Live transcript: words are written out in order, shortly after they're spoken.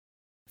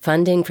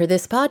Funding for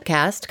this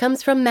podcast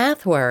comes from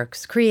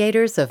MathWorks,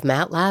 creators of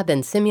MATLAB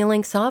and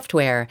Simulink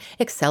software,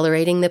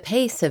 accelerating the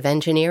pace of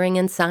engineering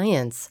and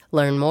science.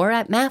 Learn more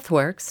at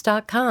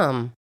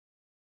mathworks.com.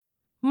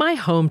 My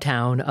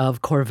hometown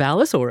of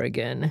Corvallis,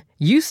 Oregon,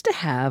 used to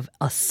have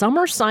a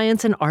summer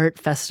science and art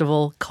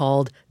festival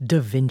called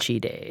Da Vinci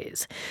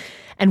Days.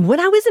 And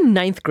when I was in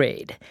 9th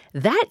grade,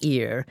 that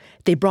year,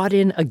 they brought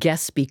in a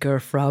guest speaker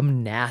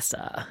from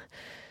NASA.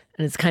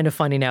 And it's kind of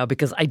funny now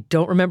because I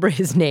don't remember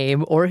his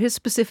name or his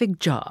specific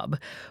job,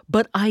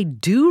 but I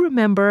do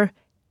remember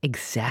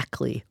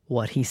exactly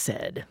what he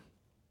said.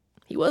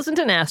 He wasn't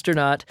an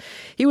astronaut.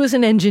 He was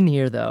an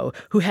engineer, though,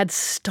 who had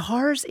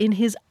stars in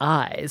his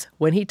eyes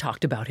when he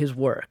talked about his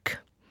work.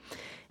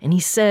 And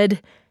he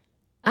said,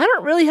 "I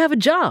don't really have a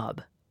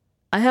job.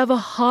 I have a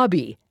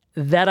hobby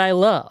that I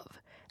love,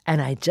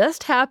 and I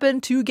just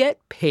happen to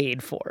get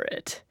paid for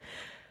it."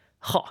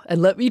 Oh,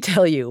 and let me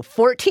tell you,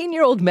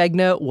 14-year-old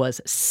Meghna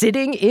was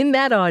sitting in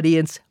that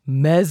audience,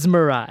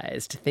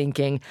 mesmerized,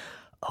 thinking,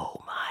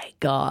 "Oh my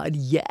God,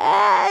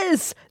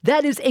 yes!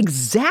 That is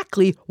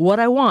exactly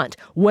what I want.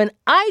 When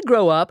I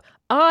grow up,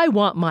 I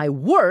want my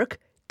work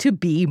to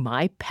be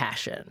my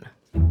passion."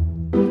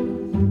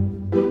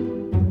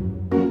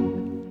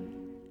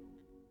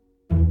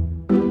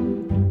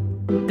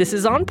 This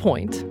is On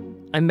Point.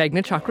 I'm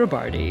Meghna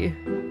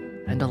Chakrabarti.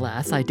 And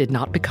alas, I did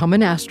not become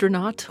an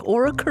astronaut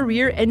or a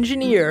career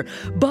engineer.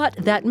 But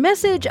that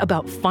message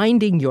about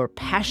finding your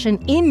passion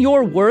in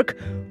your work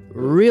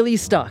really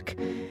stuck.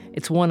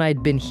 It's one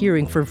I'd been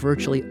hearing for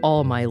virtually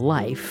all my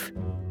life.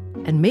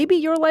 And maybe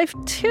your life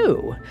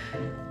too.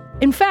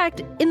 In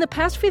fact, in the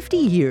past 50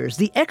 years,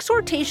 the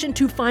exhortation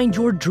to find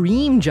your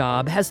dream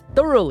job has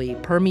thoroughly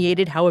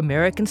permeated how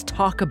Americans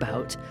talk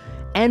about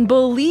and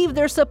believe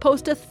they're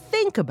supposed to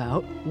think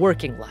about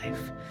working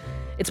life.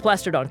 It's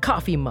plastered on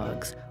coffee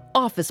mugs,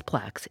 office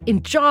plaques,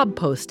 in job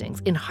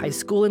postings, in high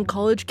school and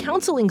college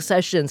counseling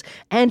sessions,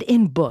 and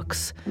in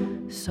books.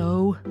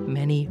 So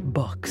many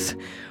books,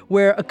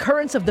 where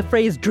occurrence of the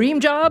phrase dream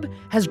job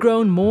has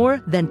grown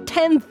more than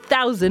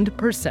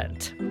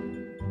 10,000%.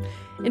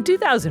 In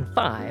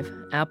 2005,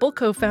 Apple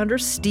co-founder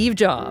Steve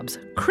Jobs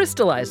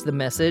crystallized the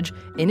message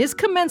in his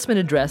commencement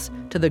address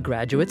to the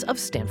graduates of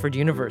Stanford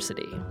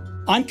University.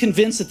 "I'm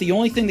convinced that the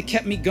only thing that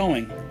kept me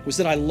going was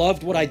that I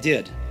loved what I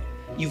did.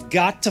 You've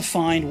got to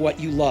find what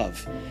you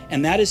love,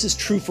 and that is as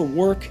true for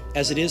work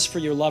as it is for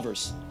your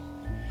lovers.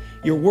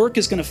 Your work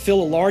is going to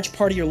fill a large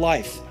part of your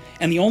life,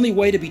 and the only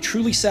way to be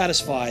truly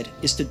satisfied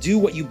is to do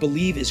what you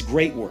believe is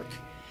great work.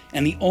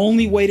 And the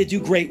only way to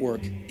do great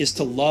work is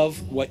to love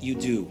what you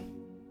do."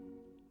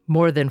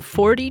 More than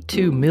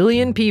 42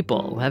 million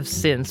people have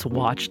since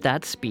watched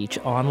that speech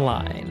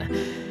online.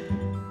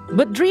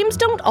 But dreams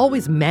don't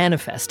always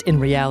manifest in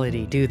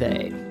reality, do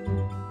they?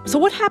 So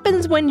what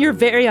happens when your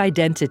very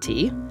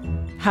identity,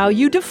 how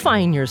you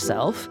define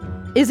yourself,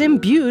 is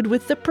imbued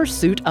with the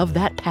pursuit of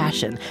that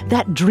passion,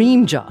 that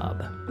dream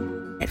job?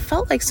 It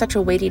felt like such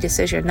a weighty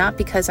decision, not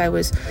because I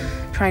was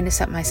trying to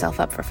set myself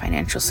up for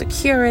financial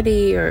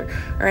security or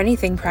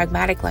anything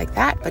pragmatic like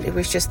that, but it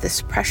was just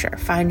this pressure.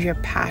 Find your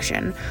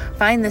passion.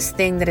 Find this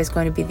thing that is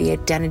going to be the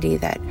identity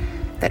that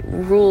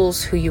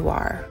rules who you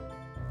are.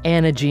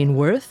 Anna Jean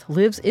Worth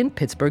lives in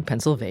Pittsburgh,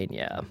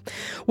 Pennsylvania.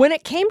 When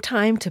it came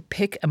time to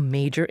pick a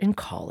major in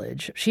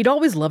college, she'd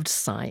always loved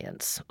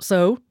science,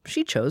 so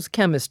she chose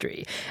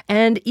chemistry,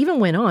 and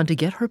even went on to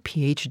get her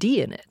PhD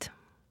in it.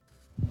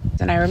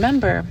 And I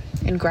remember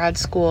in grad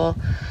school,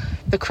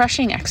 the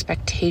crushing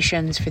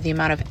expectations for the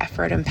amount of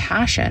effort and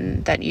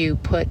passion that you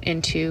put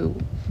into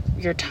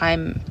your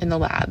time in the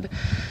lab.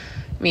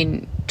 I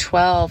mean,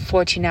 12,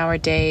 14-hour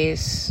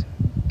days,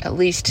 at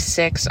least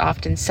 6,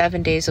 often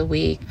 7 days a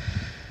week.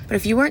 But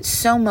if you weren't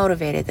so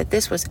motivated that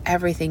this was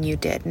everything you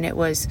did, and it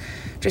was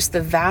just the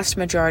vast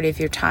majority of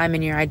your time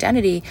and your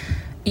identity,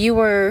 you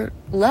were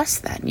less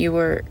than. You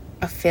were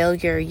a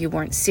failure. You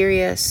weren't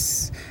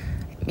serious,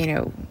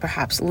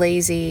 perhaps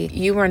lazy.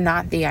 You were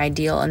not the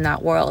ideal in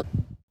that world.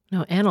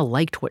 Now, Anna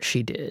liked what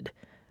she did,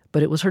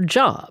 but it was her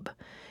job.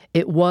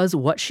 It was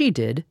what she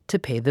did to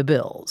pay the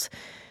bills.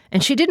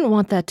 And she didn't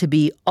want that to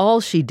be all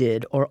she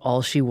did or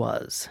all she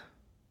was.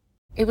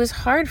 It was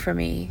hard for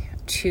me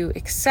to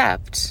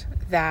accept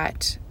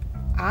that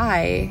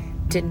I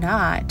did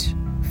not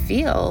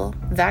feel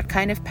that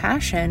kind of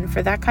passion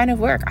for that kind of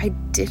work. I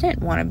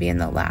didn't want to be in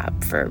the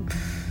lab for,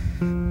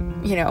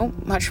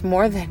 much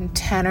more than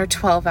 10 or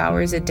 12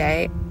 hours a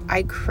day.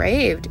 I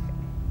craved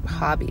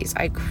hobbies.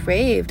 I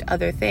craved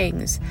other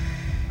things.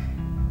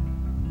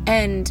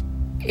 And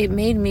it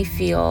made me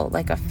feel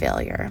like a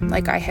failure,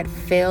 like I had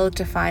failed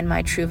to find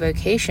my true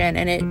vocation.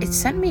 And it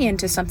sent me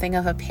into something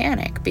of a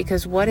panic,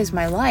 because what is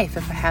my life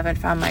if I haven't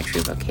found my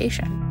true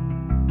vocation?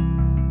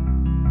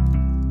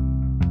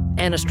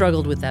 Anna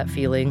struggled with that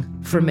feeling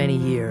for many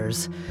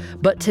years.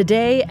 But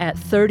today, at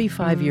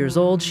 35 years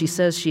old, she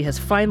says she has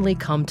finally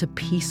come to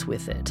peace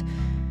with it.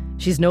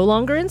 She's no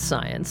longer in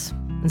science,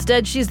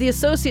 Instead, she's the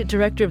associate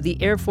director of the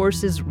Air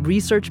Force's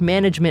Research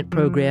Management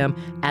Program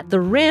at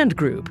the RAND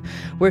Group,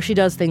 where she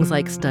does things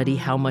like study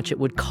how much it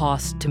would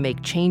cost to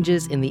make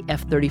changes in the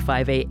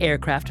F-35A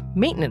aircraft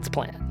maintenance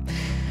plan.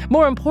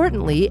 More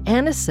importantly,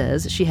 Anna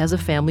says she has a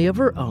family of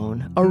her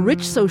own, a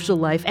rich social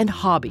life, and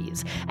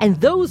hobbies,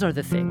 and those are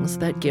the things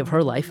that give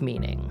her life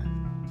meaning.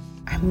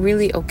 I'm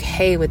really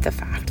okay with the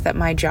fact that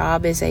my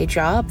job is a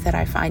job that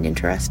I find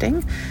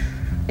interesting.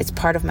 It's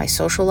part of my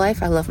social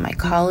life. I love my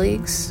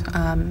colleagues,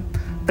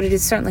 but it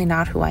is certainly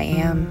not who I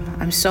am.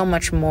 I'm so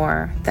much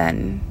more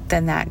than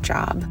that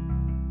job.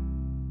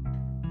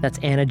 That's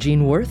Anna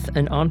Jean Worth,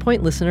 an On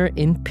Point listener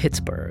in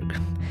Pittsburgh.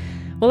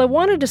 Well, I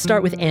wanted to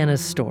start with Anna's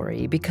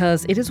story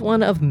because it is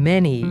one of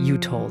many you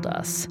told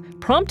us,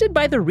 prompted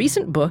by the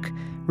recent book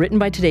written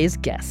by today's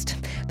guest.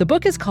 The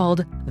book is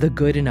called The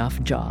Good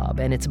Enough Job,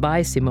 and it's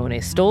by Simone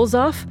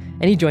Stolzoff,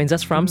 and he joins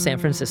us from San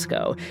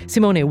Francisco.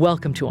 Simone,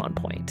 welcome to On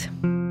Point.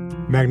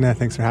 Meghna,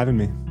 thanks for having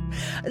me.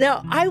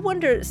 Now, I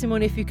wonder,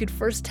 Simone, if you could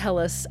first tell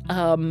us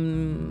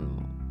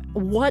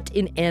what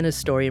in Anna's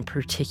story in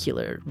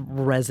particular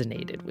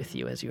resonated with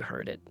you as you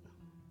heard it.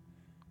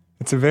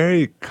 It's a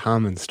very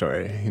common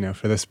story.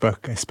 For this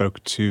book, I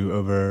spoke to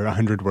over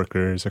 100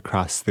 workers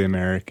across the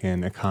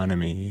American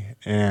economy.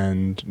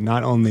 And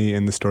not only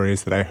in the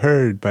stories that I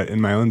heard, but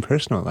in my own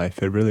personal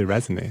life, it really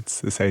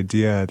resonates. This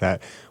idea that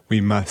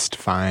we must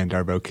find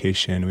our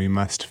vocation, we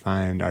must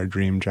find our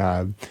dream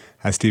job.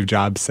 As Steve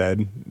Jobs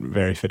said,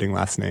 very fitting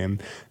last name,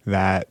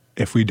 that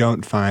if we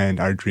don't find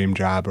our dream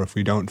job or if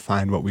we don't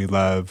find what we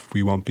love,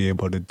 we won't be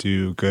able to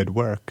do good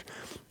work.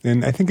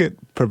 And I think it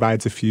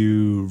provides a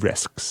few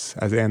risks.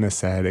 As Anna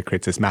said, it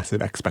creates this massive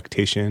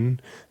expectation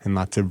and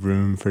lots of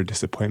room for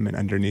disappointment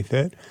underneath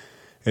it.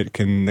 It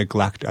can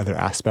neglect other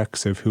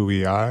aspects of who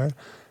we are.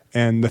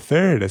 And the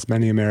third, as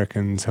many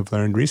Americans have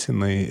learned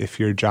recently,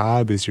 if your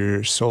job is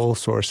your sole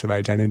source of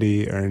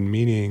identity or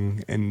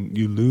meaning and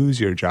you lose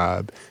your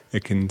job,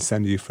 it can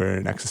send you for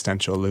an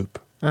existential loop.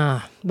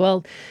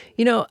 Well,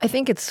 I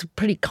think it's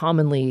pretty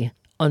commonly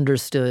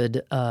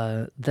understood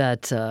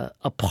that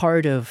a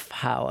part of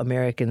how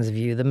Americans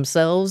view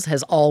themselves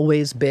has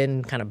always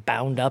been kind of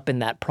bound up in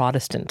that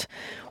Protestant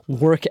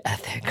work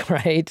ethic,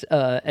 right?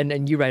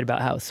 And you write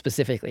about how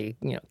specifically,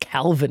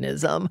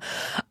 Calvinism.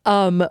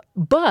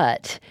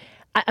 But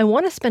I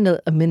want to spend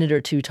a minute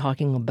or two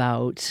talking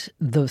about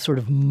the sort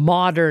of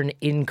modern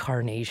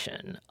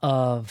incarnation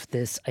of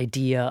this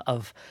idea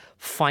of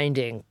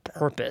finding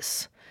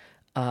purpose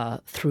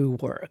through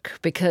work,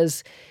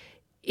 because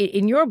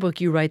in your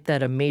book, you write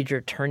that a major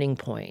turning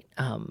point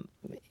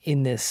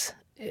in this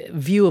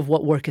view of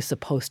what work is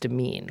supposed to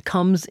mean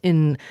comes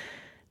in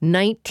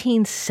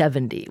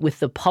 1970 with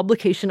the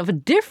publication of a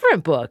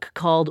different book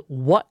called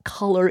What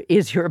Color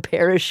Is Your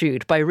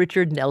Parachute by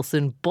Richard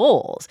Nelson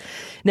Bowles.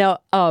 Now,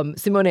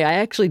 Simone, I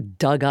actually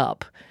dug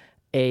up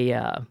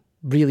a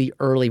really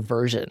early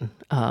version,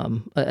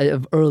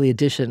 an early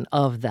edition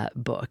of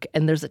that book,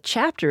 and there's a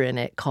chapter in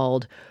it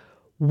called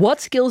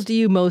What Skills Do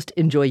You Most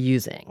Enjoy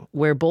Using?,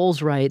 where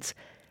Bowles writes,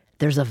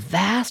 there's a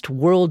vast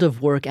world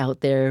of work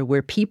out there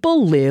where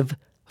people live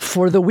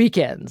for the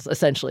weekends,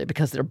 essentially,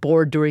 because they're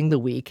bored during the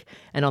week,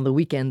 and on the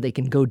weekend they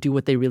can go do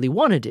what they really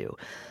want to do.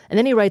 And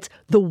then he writes,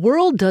 the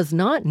world does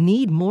not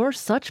need more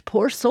such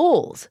poor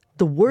souls.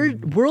 The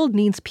world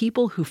needs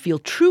people who feel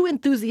true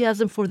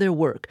enthusiasm for their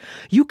work.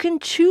 You can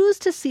choose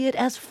to see it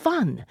as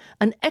fun,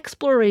 an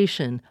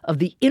exploration of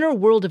the inner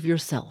world of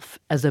yourself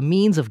as a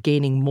means of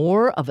gaining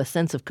more of a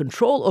sense of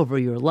control over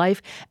your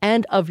life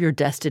and of your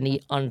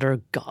destiny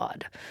under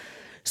God.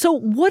 So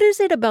what is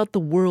it about the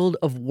world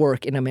of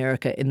work in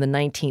America in the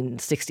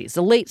 1960s,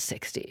 the late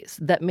 60s,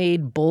 that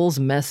made Bowles'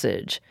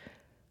 message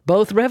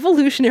both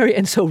revolutionary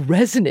and so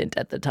resonant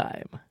at the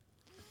time?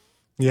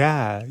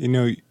 Yeah,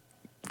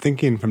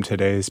 thinking from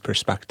today's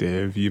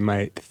perspective, you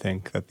might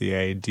think that the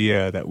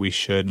idea that we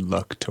should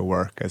look to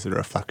work as a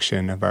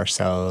reflection of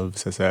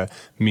ourselves, as a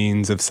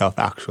means of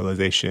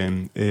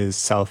self-actualization, is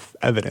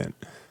self-evident.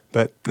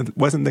 But it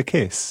wasn't the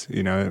case.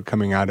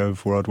 Coming out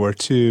of World War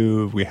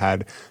II, we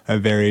had a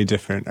very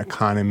different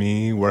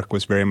economy. Work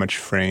was very much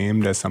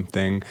framed as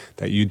something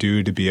that you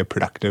do to be a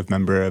productive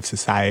member of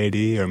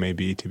society, or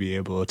maybe to be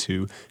able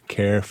to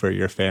care for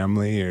your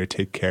family or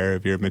take care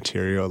of your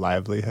material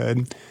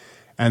livelihood.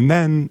 And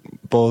then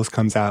Bowles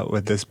comes out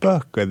with this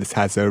book where this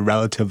has a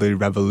relatively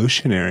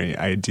revolutionary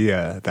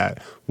idea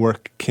that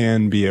work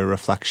can be a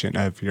reflection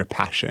of your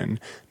passion.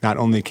 Not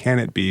only can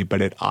it be,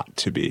 but it ought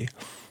to be.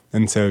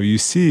 And so you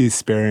see,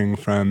 sparing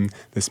from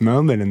this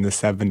moment in the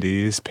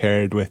 70s,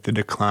 paired with the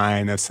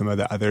decline of some of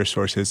the other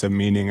sources of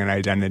meaning and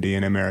identity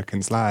in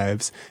Americans'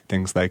 lives,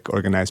 things like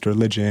organized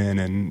religion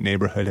and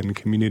neighborhood and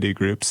community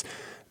groups,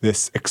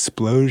 this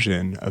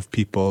explosion of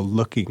people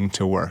looking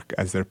to work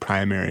as their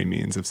primary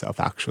means of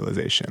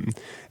self-actualization.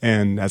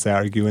 And as I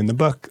argue in the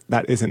book,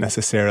 that isn't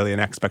necessarily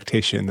an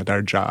expectation that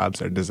our jobs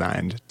are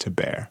designed to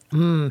bear.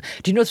 Do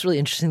you know what's really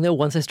interesting, though?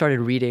 Once I started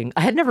reading,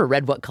 I had never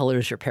read What Color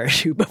Is Your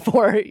Parachute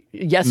before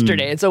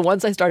yesterday. And so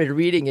once I started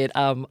reading it,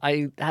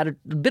 I had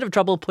a bit of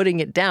trouble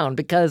putting it down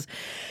because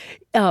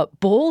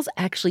Bowles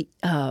actually,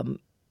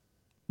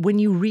 when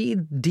you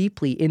read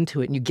deeply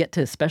into it and you get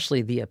to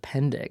especially the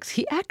appendix,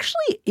 he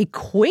actually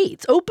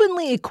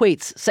openly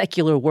equates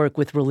secular work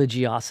with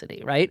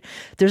religiosity, right?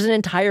 There's an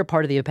entire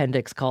part of the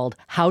appendix called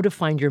How to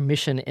Find Your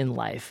Mission in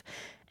Life.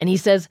 And he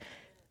says,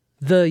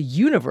 the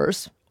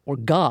universe, or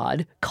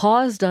God,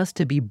 caused us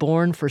to be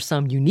born for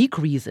some unique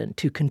reason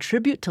to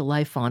contribute to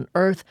life on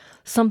Earth,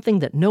 something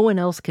that no one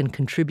else can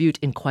contribute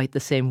in quite the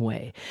same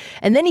way.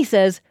 And then he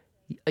says,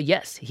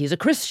 yes, he's a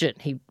Christian.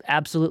 He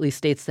absolutely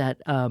states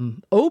that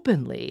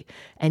openly.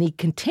 And he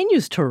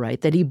continues to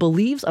write that he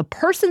believes a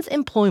person's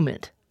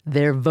employment,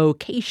 their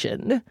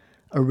vocation,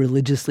 a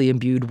religiously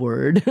imbued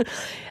word,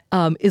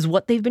 is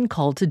what they've been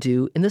called to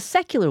do in the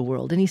secular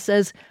world. And he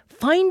says,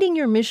 finding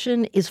your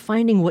mission is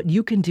finding what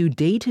you can do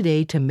day to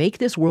day to make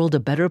this world a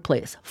better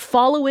place,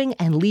 following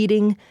and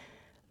leading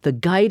the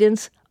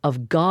guidance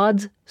of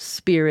God's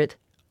Spirit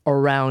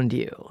around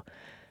you.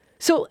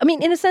 So, I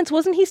mean, in a sense,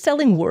 wasn't he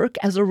selling work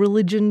as a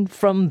religion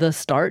from the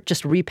start,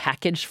 just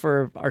repackaged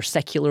for our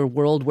secular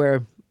world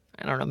where,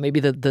 I don't know,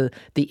 maybe the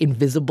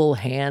invisible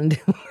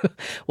hand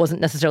wasn't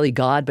necessarily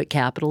God, but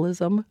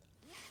capitalism?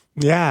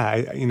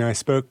 Yeah, I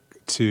spoke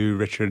to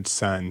Richard's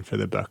son for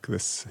the book,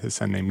 his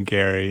son named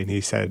Gary, and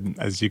he said,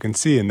 as you can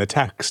see in the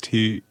text,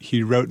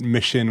 he wrote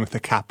mission with a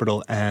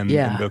capital M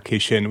and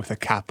vocation with a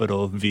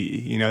capital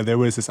V. There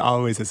was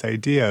always this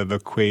idea of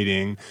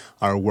equating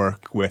our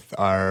work with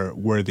our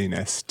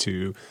worthiness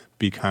to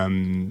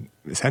become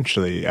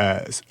essentially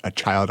a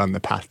child on the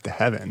path to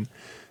heaven.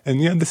 And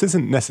this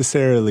isn't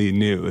necessarily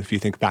new. If you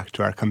think back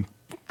to our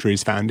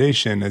country's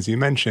foundation, as you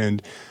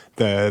mentioned,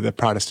 the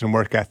Protestant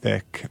work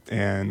ethic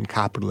and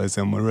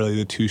capitalism were really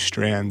the two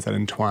strands that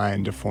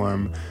entwined to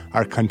form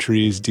our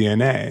country's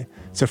DNA.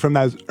 So from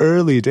those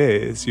early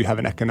days, you have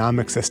an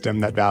economic system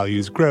that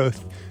values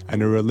growth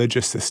and a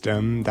religious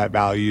system that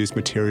values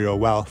material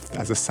wealth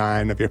as a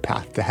sign of your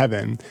path to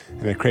heaven.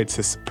 And it creates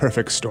this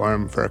perfect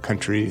storm for a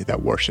country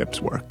that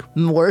worships work.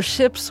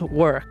 Worships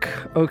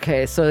work.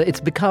 Okay, so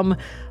it's become,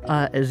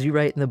 as you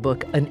write in the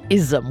book, an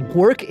ism,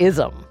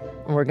 work-ism.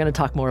 And we're going to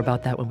talk more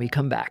about that when we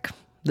come back.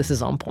 This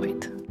is On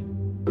Point.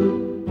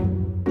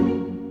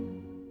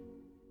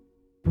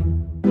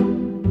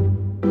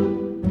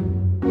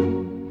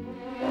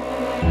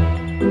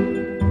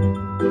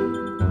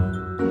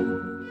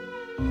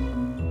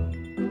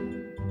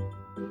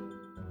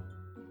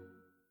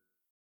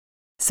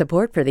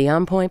 Support for the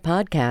On Point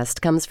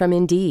podcast comes from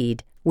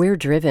Indeed. We're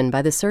driven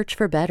by the search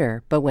for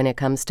better, but when it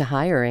comes to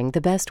hiring, the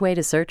best way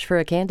to search for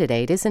a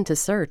candidate isn't to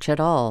search at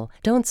all.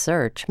 Don't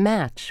search,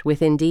 match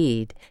with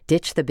Indeed.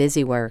 Ditch the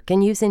busy work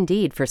and use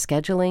Indeed for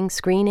scheduling,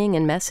 screening,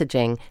 and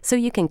messaging so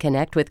you can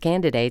connect with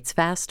candidates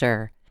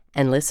faster.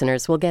 And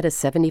listeners will get a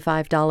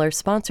 $75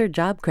 sponsored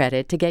job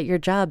credit to get your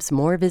jobs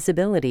more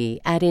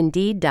visibility at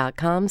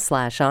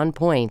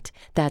Indeed.com/onpoint.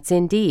 That's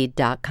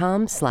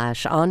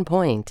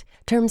Indeed.com/onpoint.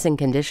 Terms and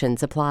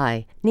conditions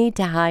apply. Need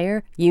to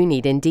hire? You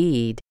need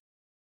Indeed.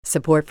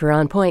 Support for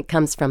On Point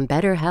comes from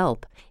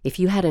BetterHelp. If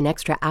you had an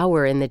extra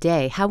hour in the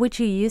day, how would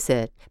you use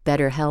it?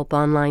 BetterHelp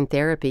Online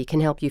Therapy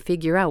can help you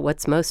figure out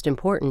what's most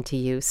important to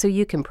you so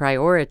you can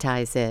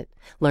prioritize it.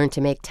 Learn to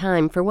make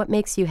time for what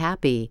makes you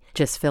happy.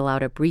 Just fill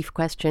out a brief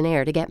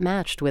questionnaire to get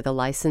matched with a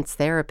licensed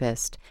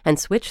therapist and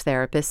switch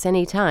therapists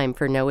anytime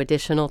for no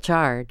additional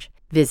charge.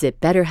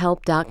 Visit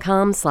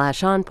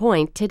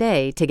BetterHelp.com/onpoint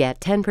today to get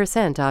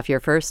 10% off your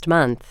first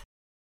month.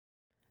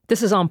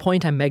 This is On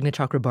Point. I'm Meghna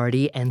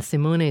Chakrabarti, and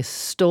Simone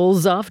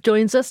Stolzoff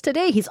joins us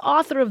today. He's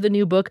author of the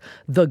new book,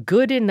 The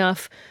Good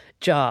Enough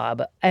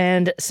Job.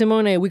 And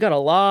Simone, we got a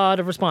lot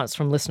of response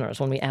from listeners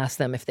when we asked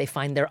them if they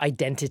find their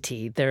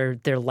identity, their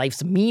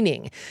life's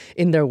meaning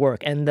in their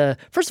work. And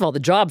first of all, the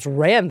jobs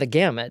ran the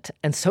gamut,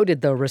 and so did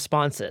the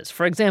responses.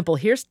 For example,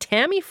 here's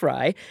Tammy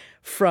Fry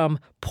from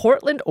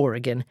Portland,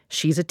 Oregon.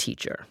 She's a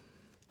teacher.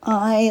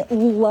 I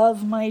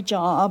love my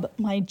job.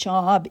 My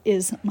job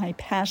is my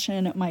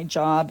passion. My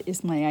job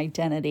is my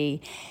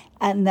identity.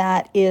 And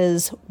that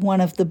is one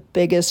of the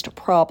biggest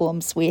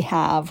problems we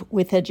have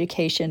with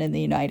education in the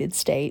United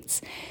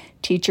States.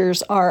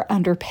 Teachers are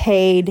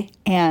underpaid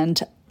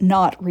and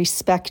not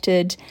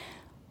respected,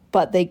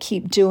 but they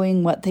keep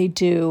doing what they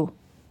do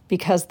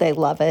because they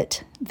love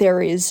it.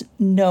 There is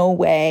no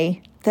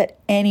way that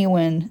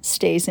anyone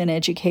stays in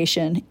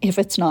education if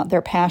it's not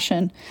their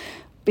passion,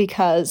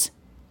 because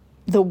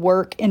the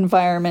work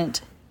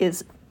environment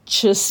is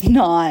just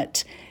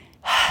not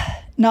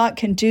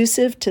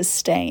conducive to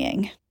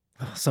staying.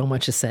 So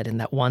much is said in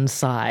that one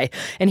sigh.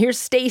 And here's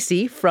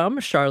Stacy from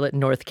Charlotte,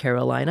 North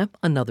Carolina,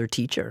 another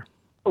teacher.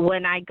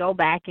 When I go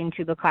back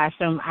into the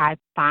classroom, I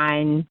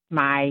find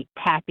my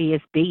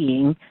happiest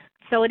being.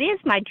 So it is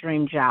my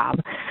dream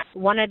job.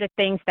 One of the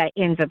things that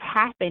ends up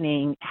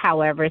happening,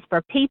 however, is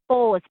for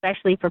people,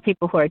 especially for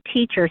people who are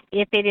teachers,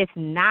 if it is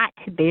not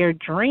their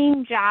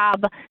dream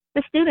job,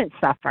 the students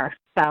suffer.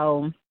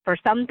 So for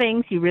some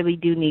things, you really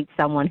do need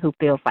someone who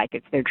feels like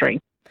it's their dream.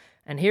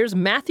 And here's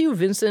Matthew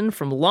Vinson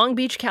from Long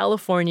Beach,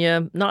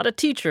 California. Not a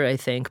teacher, I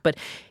think, but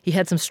he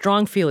had some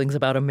strong feelings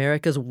about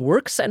America's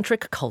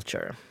work-centric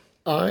culture.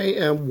 I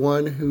am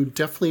one who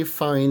definitely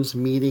finds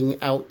meaning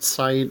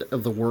outside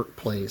of the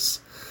workplace.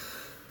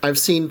 I've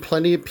seen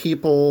plenty of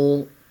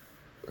people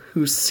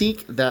who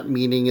seek that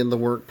meaning in the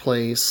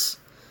workplace,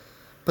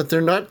 but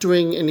they're not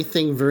doing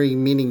anything very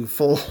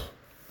meaningful.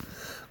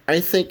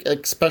 I think,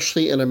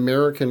 especially in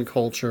American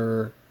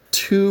culture,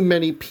 too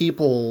many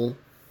people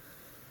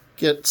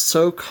get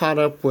so caught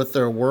up with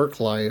their work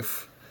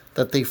life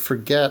that they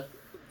forget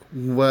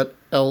what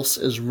else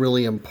is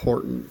really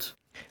important.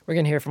 We're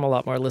going to hear from a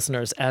lot more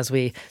listeners as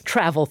we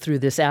travel through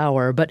this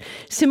hour. But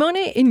Simone,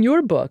 in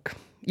your book,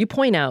 you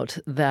point out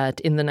that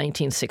in the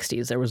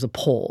 1960s, there was a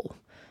poll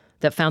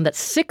that found that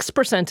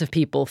 6% of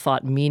people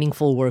thought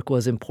meaningful work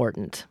was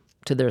important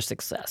to their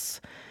success.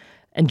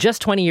 And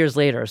just 20 years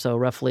later, so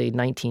roughly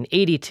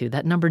 1982,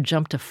 that number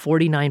jumped to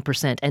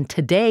 49%. And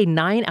today,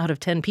 9 out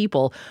of 10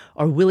 people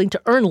are willing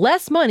to earn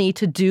less money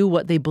to do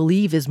what they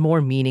believe is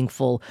more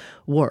meaningful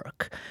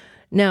work.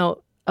 Now,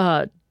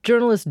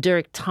 journalist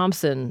Derek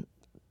Thompson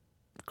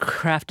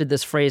crafted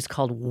this phrase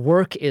called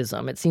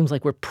workism. It seems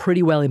like we're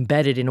pretty well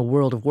embedded in a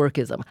world of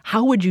workism.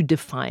 How would you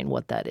define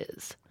what that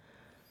is?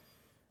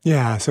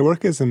 Yeah, so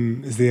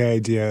workism is the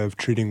idea of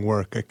treating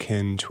work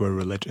akin to a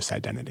religious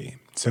identity.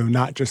 So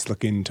not just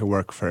looking to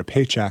work for a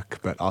paycheck,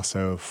 but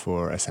also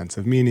for a sense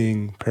of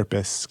meaning,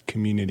 purpose,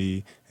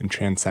 community, and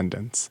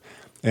transcendence.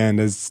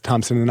 And as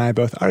Thompson and I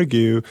both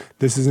argue,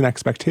 this is an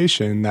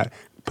expectation that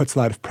puts a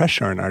lot of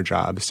pressure on our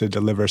jobs to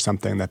deliver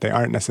something that they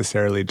aren't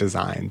necessarily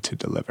designed to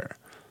deliver.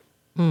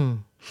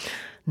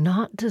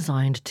 Not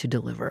designed to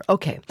deliver.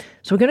 Okay,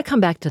 so we're going to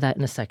come back to that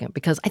in a second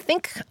because I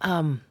think,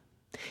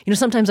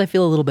 sometimes I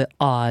feel a little bit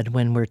odd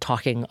when we're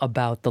talking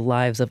about the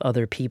lives of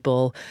other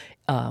people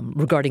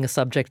regarding a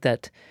subject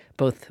that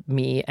both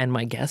me and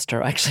my guest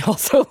are actually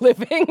also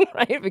living,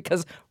 right?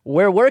 Because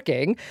we're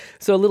working.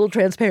 So a little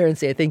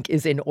transparency, I think,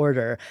 is in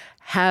order.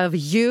 Have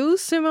you,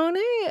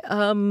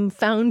 Simone,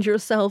 found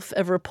yourself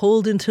ever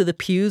pulled into the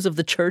pews of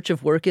the Church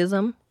of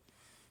Workism?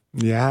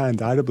 Yeah,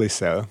 undoubtedly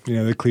so.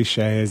 The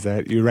cliche is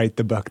that you write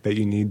the book that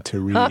you need to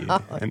read.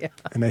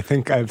 And I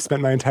think I've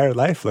spent my entire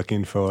life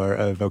looking for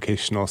a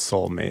vocational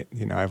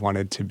soulmate. I've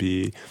wanted to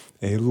be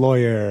a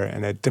lawyer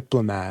and a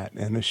diplomat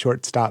and a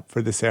shortstop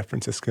for the San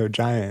Francisco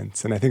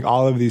Giants. And I think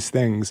all of these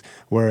things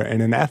were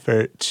in an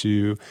effort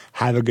to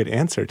have a good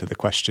answer to the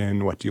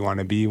question, what do you want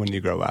to be when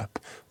you grow up?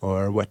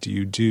 Or what do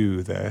you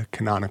do, the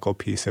canonical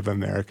piece of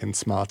American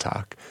small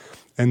talk.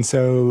 And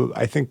so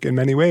I think in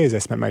many ways I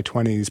spent my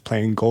 20s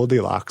playing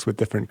Goldilocks with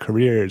different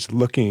careers,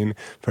 looking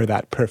for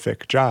that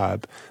perfect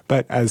job.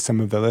 But as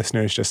some of the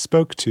listeners just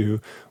spoke to,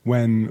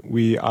 when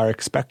we are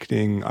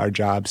expecting our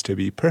jobs to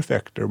be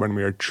perfect or when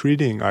we are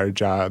treating our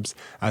jobs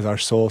as our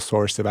sole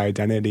source of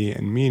identity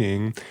and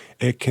meaning,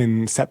 it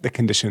can set the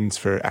conditions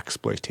for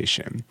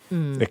exploitation.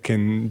 It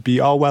can be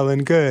all well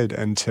and good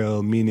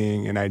until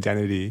meaning and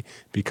identity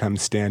become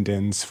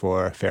stand-ins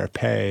for fair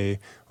pay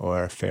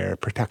or fair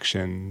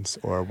protections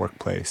or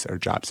workplace or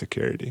job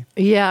security.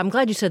 Yeah, I'm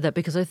glad you said that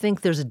because I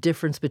think there's a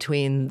difference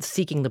between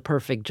seeking the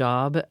perfect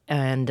job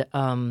and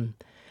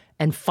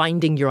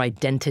finding your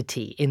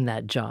identity in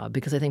that job.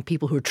 Because I think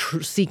people who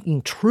are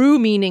seeking true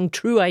meaning,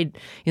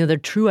 their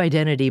true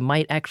identity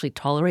might actually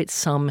tolerate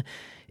some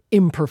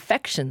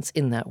imperfections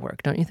in that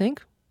work, don't you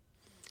think?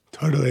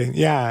 Totally.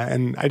 Yeah.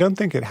 And I don't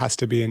think it has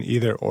to be an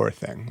either or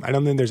thing. I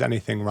don't think there's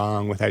anything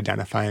wrong with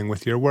identifying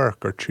with your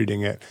work or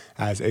treating it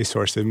as a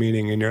source of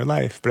meaning in your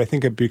life. But I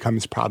think it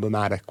becomes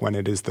problematic when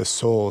it is the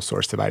sole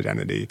source of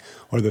identity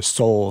or the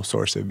sole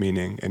source of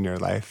meaning in your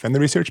life. And the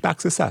research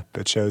backs this up.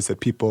 It shows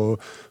that people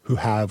who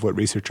have what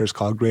researchers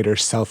call greater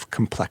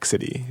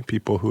self-complexity,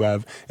 people who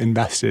have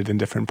invested in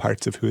different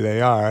parts of who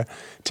they are,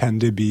 tend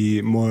to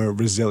be more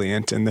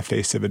resilient in the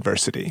face of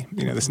adversity.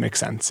 This makes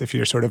sense. If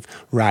you're sort of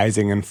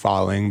rising and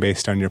falling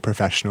based on your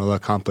professional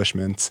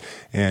accomplishments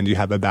and you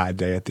have a bad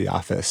day at the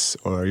office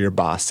or your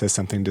boss says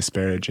something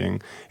disparaging,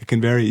 it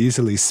can very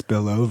easily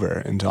spill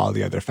over into all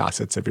the other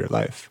facets of your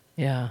life.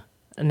 Yeah.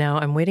 Now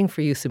I'm waiting for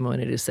you, Simone,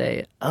 to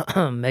say,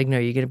 Meghna, are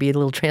you going to be a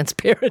little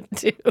transparent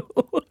too?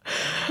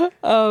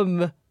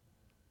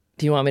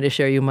 Do you want me to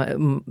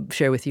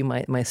share with you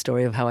my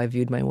story of how I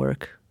viewed my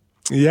work?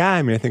 Yeah,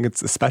 I think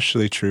it's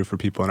especially true for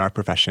people in our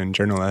profession,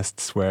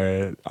 journalists,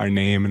 where our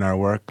name and our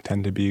work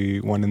tend to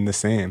be one and the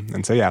same.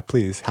 And so, yeah,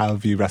 please, how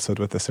have you wrestled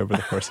with this over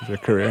the course of your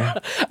career?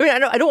 I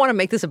don't want to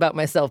make this about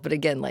myself, but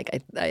again,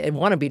 I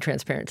want to be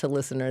transparent to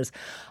listeners.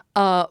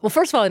 Well,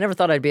 first of all, I never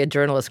thought I'd be a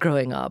journalist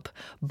growing up.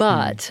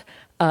 But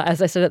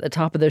as I said at the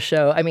top of the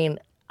show,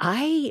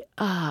 I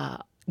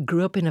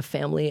grew up in a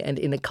family and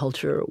in a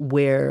culture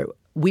where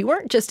we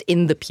weren't just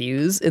in the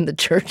pews in the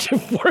Church of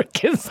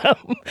Workism.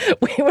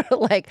 We were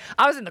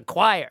I was in the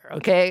choir,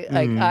 okay?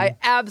 I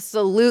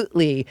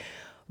absolutely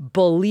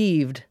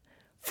believed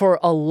for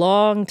a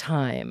long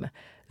time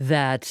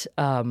that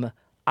no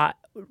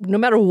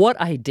matter what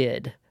I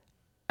did,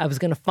 I was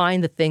going to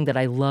find the thing that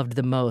I loved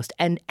the most.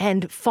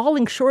 And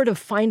falling short of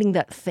finding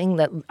that thing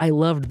that I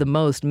loved the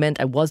most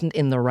meant I wasn't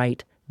in the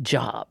right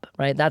job,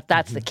 right?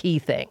 That's the key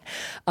thing.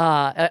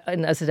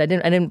 And I said I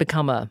didn't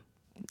become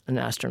an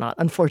astronaut,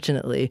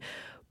 unfortunately.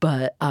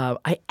 But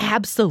I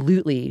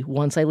absolutely,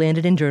 once I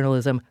landed in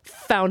journalism,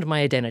 found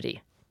my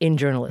identity in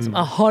journalism,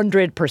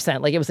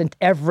 100%. Like it was in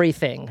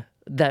everything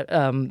that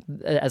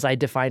as I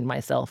defined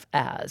myself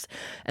as.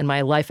 And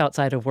my life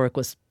outside of work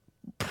was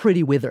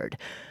pretty withered.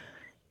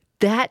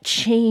 That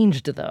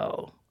changed,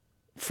 though,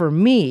 for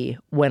me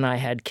when I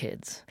had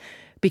kids,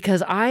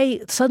 because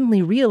I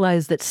suddenly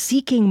realized that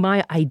seeking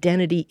my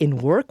identity in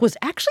work was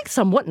actually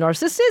somewhat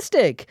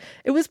narcissistic.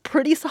 It was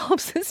pretty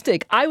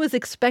solipsistic. I was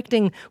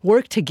expecting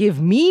work to give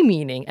me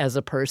meaning as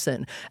a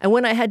person. And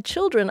when I had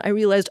children, I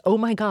realized, oh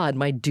my God,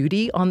 my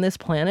duty on this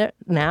planet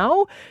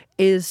now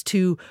is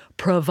to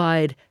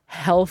provide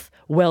health,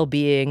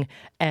 well-being,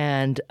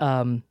 and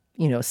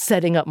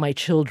setting up my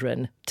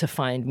children to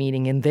find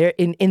meaning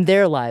in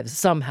their lives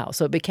somehow.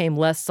 So it became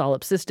less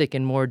solipsistic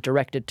and more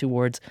directed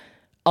towards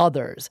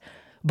others.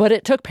 But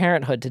it took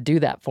parenthood to do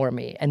that for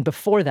me. And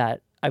before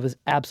that, I was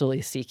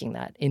absolutely seeking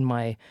that in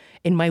my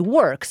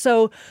work.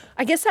 So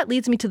I guess that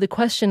leads me to the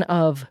question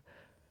of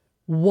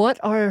what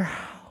are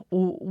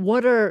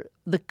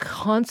the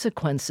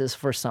consequences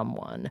for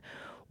someone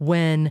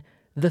when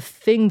the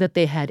thing that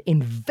they had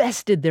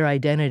invested their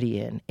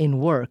identity in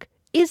work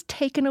is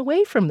taken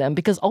away from them,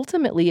 because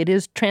ultimately it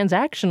is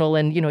transactional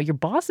and, your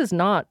boss is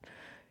not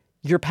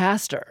your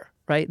pastor,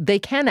 right? They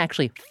can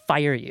actually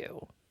fire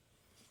you.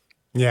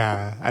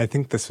 Yeah, I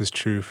think this was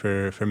true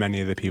for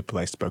many of the people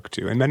I spoke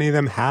to. And many of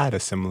them had a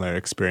similar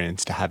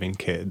experience to having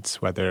kids,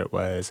 whether it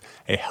was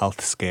a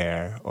health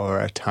scare or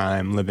a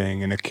time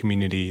living in a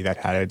community that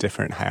had a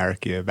different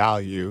hierarchy of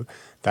value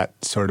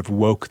that sort of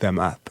woke them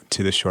up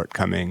to the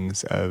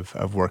shortcomings of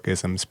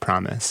workism's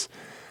promise.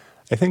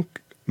 I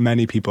think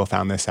many people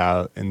found this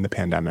out in the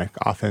pandemic,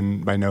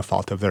 often by no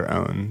fault of their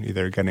own,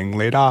 either getting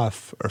laid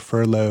off or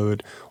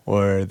furloughed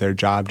or their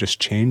job just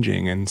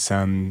changing in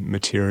some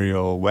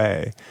material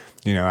way.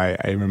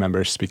 I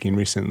remember speaking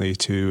recently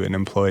to an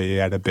employee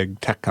at a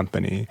big tech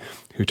company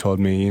who told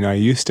me, I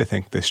used to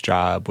think this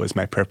job was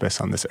my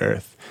purpose on this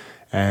earth.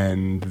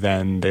 And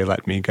then they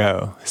let me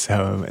go.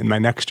 So in my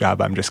next job,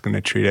 I'm just going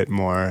to treat it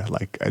more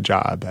like a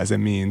job, as a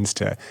means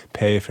to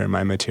pay for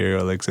my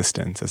material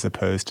existence as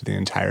opposed to the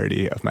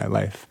entirety of my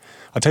life.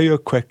 I'll tell you a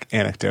quick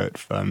anecdote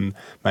from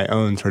my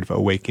own sort of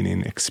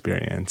awakening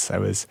experience. I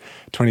was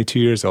 22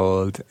 years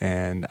old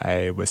and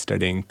I was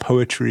studying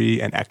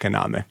poetry and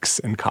economics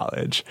in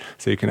college.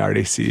 So you can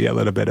already see a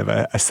little bit of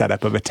a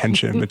setup of a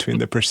tension between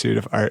the pursuit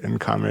of art and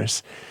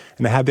commerce.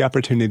 And I had the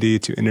opportunity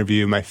to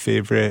interview my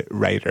favorite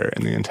writer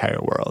in the entire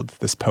world,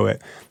 this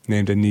poet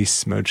named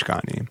Anis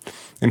Mojgani.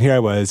 And here I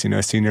was,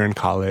 a senior in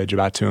college,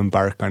 about to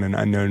embark on an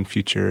unknown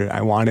future.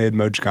 I wanted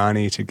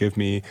Mojgani to give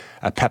me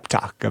a pep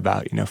talk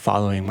about,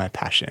 following my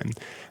passion.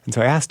 And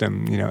so I asked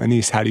him,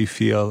 Anis, how do you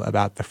feel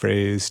about the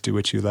phrase, do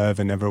what you love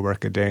and never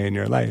work a day in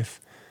your life?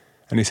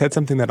 And he said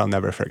something that I'll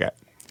never forget.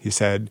 He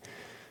said,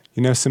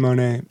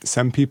 Simone,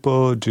 some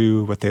people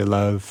do what they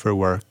love for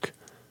work,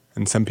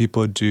 and some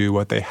people do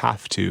what they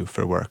have to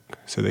for work,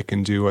 so they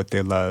can do what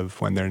they love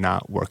when they're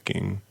not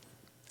working.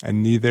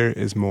 And neither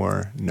is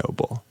more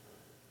noble.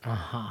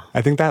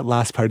 I think that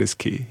last part is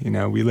key.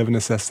 We live in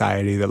a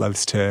society that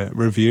loves to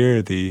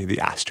revere the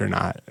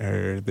astronaut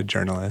or the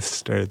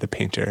journalist or the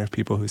painter,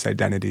 people whose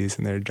identities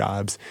and their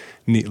jobs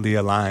neatly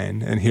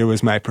align. And here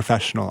was my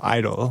professional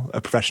idol,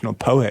 a professional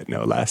poet,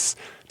 no less,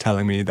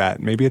 telling me that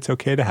maybe it's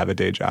okay to have a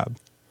day job.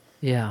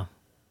 Yeah.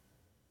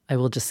 I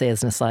will just say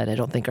as an aside, I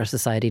don't think our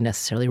society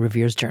necessarily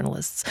reveres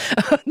journalists.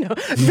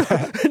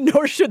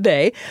 Nor should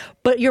they.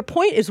 But your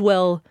point is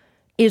well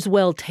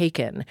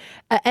taken.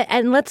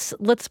 And let's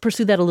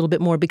pursue that a little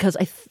bit more, because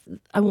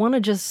I want to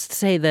just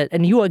say that,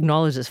 and you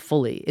acknowledge this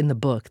fully in the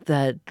book,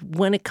 that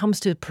when it comes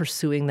to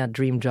pursuing that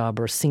dream job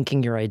or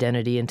sinking your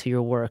identity into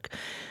your work,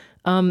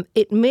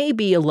 it may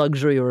be a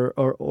luxury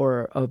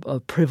or a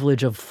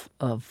privilege of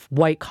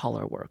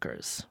white-collar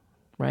workers,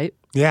 right?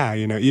 Yeah,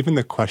 even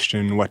the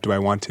question, what do I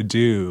want to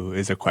do,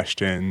 is a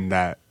question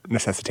that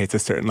necessitates a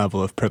certain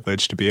level of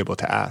privilege to be able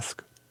to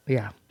ask.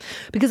 Yeah,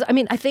 because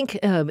I think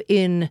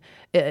in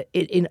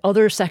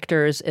other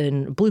sectors,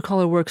 in blue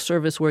collar work,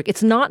 service work,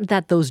 it's not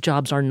that those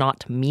jobs are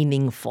not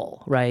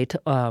meaningful, right?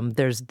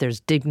 There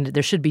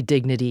should be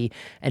dignity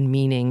and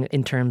meaning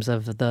in terms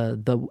of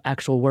the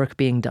actual work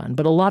being done,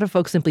 but a lot of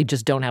folks simply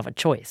just don't have a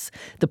choice.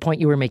 The point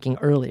you were making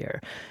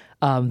earlier,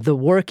 the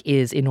work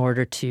is in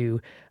order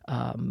to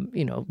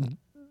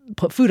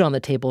put food on the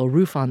table, a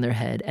roof on their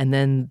head, and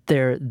then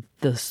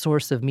the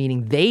source of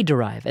meaning they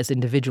derive as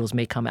individuals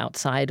may come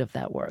outside of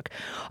that work.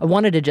 I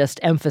wanted to just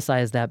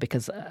emphasize that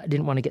because I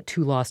didn't want to get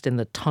too lost in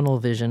the tunnel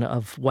vision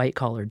of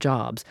white-collar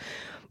jobs.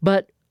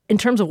 But in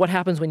terms of what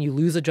happens when you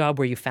lose a job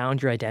where you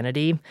found your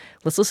identity,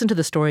 let's listen to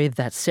the story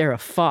that Sarah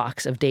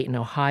Fox of Dayton,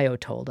 Ohio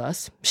told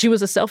us. She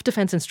was a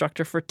self-defense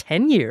instructor for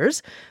 10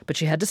 years, but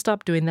she had to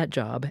stop doing that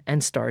job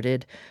and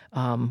started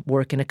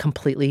work in a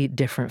completely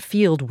different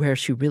field where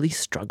she really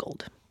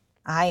struggled.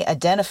 I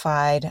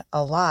identified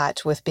a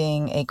lot with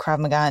being a Krav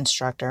Maga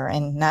instructor.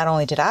 And not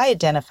only did I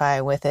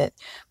identify with it,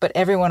 but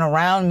everyone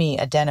around me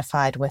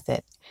identified with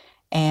it.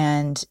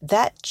 And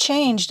that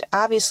changed,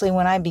 obviously,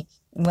 when I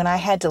when I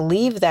had to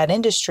leave that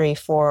industry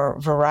for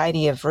a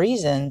variety of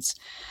reasons,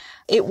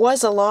 it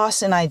was a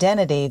loss in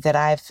identity that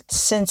I've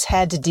since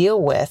had to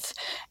deal with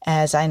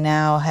as I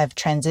now have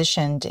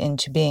transitioned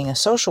into being a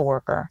social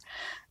worker.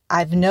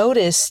 I've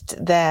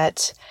noticed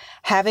that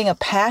having a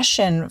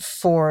passion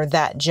for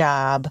that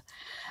job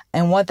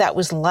and what that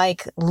was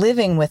like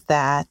living with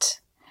that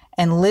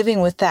and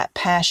living with that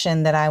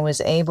passion that I was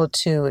able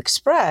to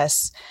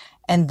express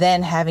and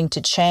then having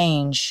to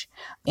change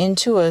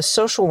into a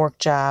social work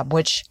job,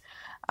 which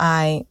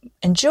I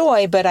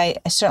enjoy, but I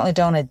certainly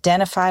don't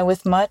identify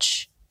with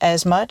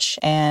as much,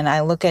 and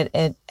I look at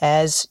it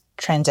as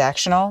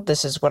transactional.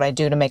 This is what I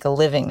do to make a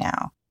living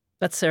now.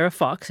 That's Sarah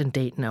Fox in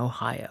Dayton,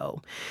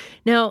 Ohio.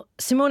 Now,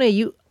 Simone,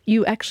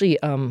 you actually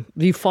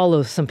you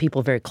follow some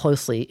people very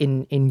closely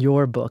in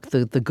your book,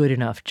 The Good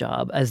Enough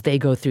Job, as they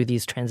go through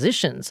these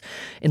transitions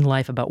in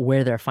life about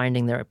where they're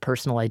finding their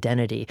personal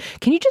identity.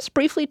 Can you just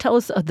briefly tell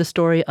us the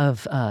story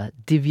of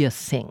Divya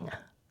Singh?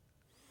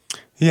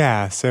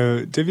 Yeah,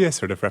 so Divya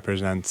sort of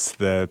represents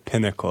the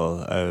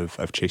pinnacle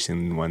of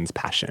chasing one's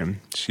passion.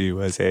 She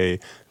was a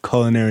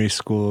culinary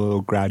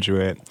school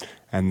graduate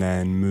and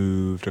then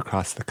moved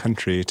across the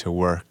country to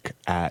work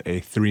at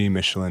a 3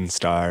 Michelin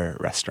star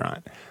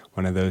restaurant,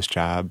 one of those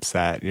jobs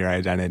that your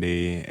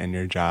identity and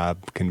your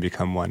job can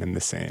become one and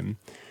the same.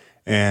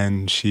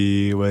 And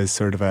she was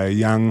sort of a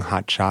young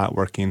hotshot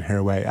working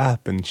her way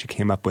up, and she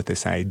came up with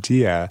this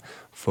idea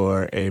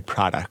for a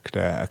product,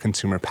 a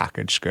consumer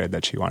packaged good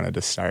that she wanted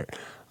to start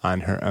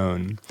on her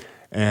own.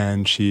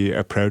 And she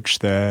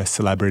approached the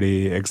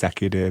celebrity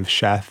executive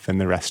chef in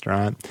the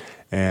restaurant,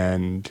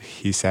 and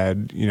he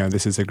said,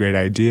 this is a great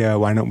idea.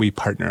 Why don't we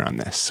partner on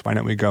this? Why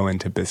don't we go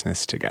into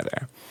business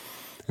together?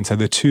 And so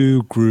the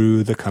two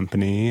grew the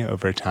company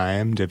over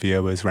time.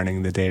 Divya was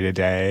running the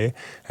day-to-day,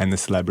 and the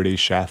celebrity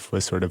chef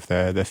was sort of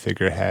the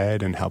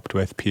figurehead and helped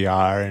with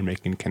PR and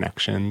making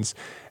connections.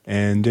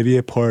 And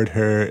Divya poured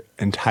her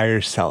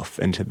entire self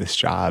into this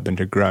job,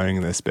 into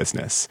growing this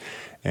business.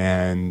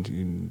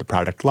 And the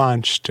product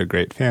launched to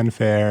great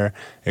fanfare.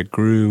 It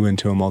grew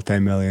into a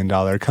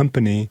multi-million-dollar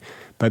company.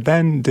 But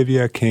then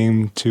Divya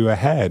came to a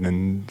head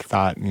and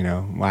thought,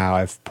 wow,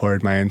 I've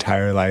poured my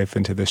entire life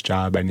into this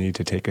job. I need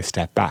to take a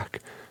step back.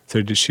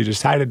 So she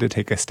decided to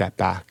take a step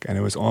back, and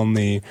it was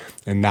only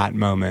in that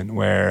moment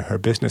where her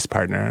business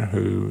partner,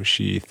 who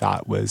she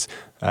thought was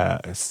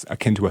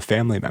akin to a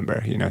family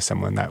member,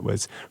 someone that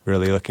was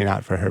really looking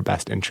out for her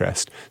best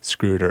interest,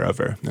 screwed her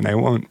over. And I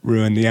won't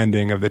ruin the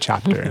ending of the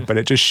chapter, but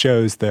it just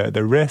shows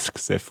the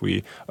risks if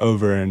we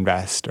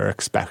overinvest or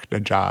expect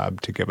a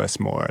job to give us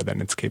more than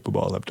it's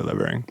capable of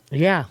delivering.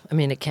 Yeah, I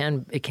mean, it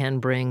can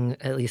bring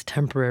at least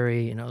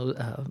temporary,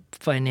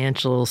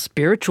 financial,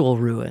 spiritual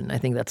ruin. I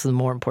think that's the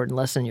more important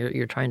lesson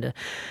you're trying to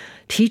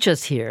teach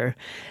us here.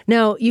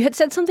 Now, you had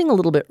said something a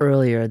little bit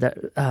earlier that,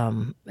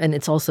 and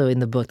it's also in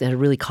the book, that had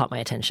really caught my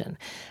attention,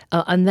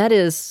 and that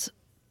is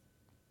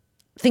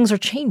things are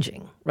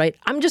changing, right?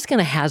 I'm just going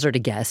to hazard a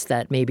guess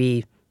that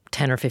maybe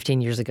 10 or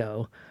 15 years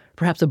ago,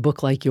 perhaps a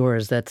book like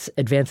yours that's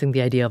advancing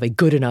the idea of a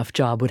good enough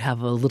job would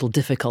have a little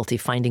difficulty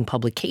finding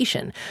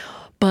publication.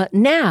 But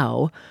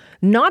now,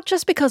 not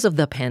just because of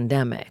the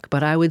pandemic,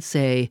 but I would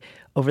say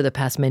over the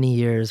past many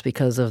years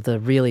because of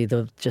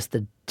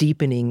the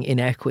deepening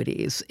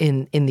inequities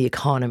in the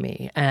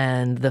economy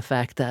and the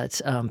fact that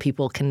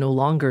people can no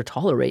longer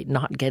tolerate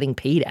not getting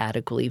paid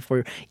adequately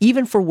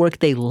even for work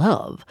they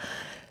love.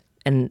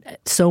 And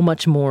so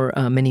much more,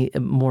 many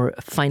more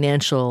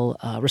financial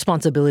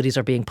responsibilities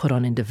are being put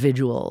on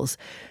individuals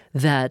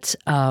that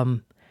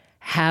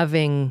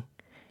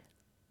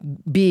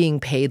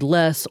being paid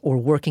less or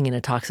working in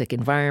a toxic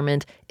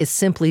environment is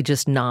simply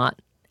just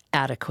not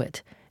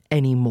adequate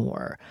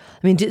anymore.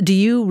 I mean, do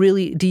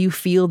you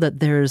feel that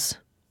there's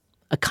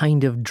a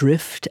kind of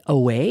drift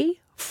away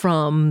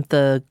from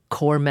the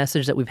core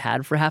message that we've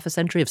had for half a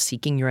century of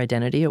seeking your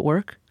identity at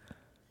work?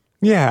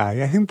 Yeah,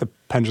 I think the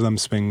pendulum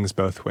swings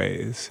both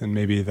ways. And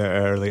maybe the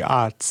early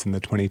aughts and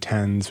the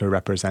 2010s were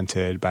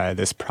represented by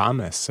this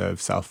promise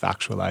of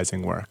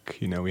self-actualizing work.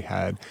 We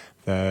had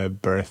the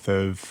birth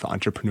of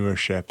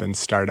entrepreneurship and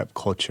startup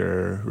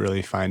culture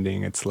really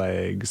finding its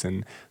legs,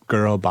 and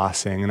girl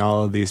bossing, and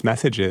all of these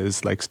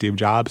messages like Steve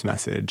Jobs'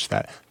 message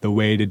that the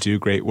way to do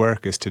great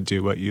work is to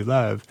do what you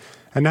love.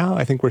 And now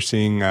I think we're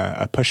seeing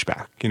a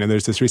pushback.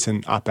 There's this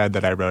recent op-ed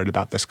that I wrote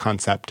about this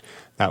concept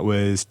that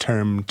was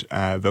termed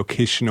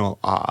vocational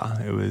awe.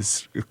 It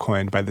was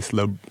coined by this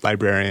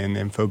librarian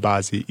named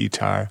Fobazi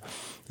Itar.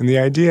 And the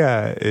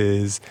idea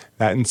is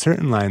that in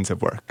certain lines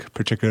of work,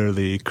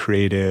 particularly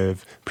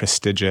creative,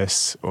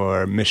 prestigious,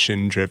 or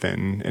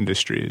mission-driven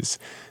industries,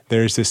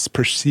 there's this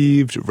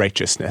perceived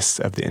righteousness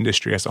of the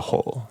industry as a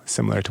whole,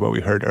 similar to what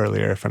we heard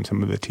earlier from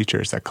some of the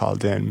teachers that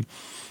called in.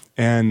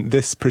 And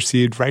this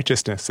perceived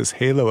righteousness, this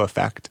halo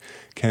effect,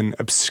 can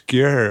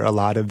obscure a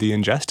lot of the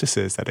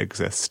injustices that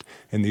exist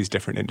in these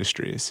different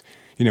industries.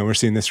 We're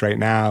seeing this right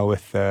now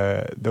with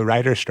the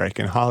writer strike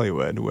in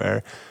Hollywood,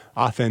 where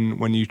often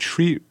when you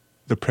treat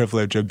the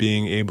privilege of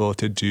being able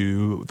to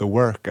do the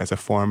work as a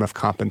form of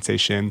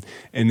compensation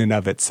in and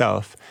of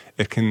itself,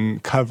 it can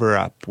cover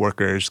up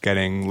workers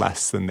getting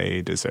less than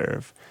they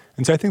deserve.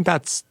 And so I think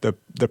that's the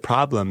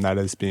problem that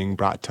is being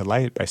brought to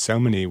light by so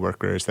many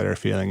workers that are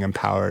feeling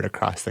empowered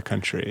across the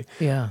country.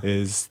 Yeah.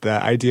 Is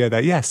the idea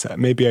that, yes,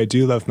 maybe I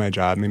do love my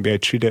job, maybe I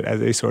treat it as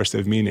a source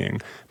of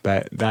meaning,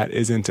 but that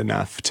isn't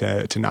enough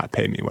to not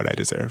pay me what I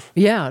deserve.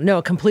 Yeah,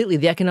 no, completely.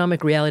 The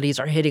economic realities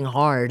are hitting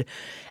hard.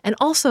 And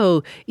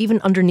also,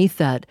 even underneath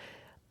that,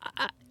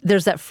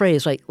 there's that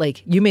phrase,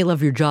 like you may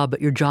love your job,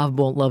 but your job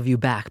won't love you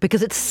back,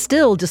 because it's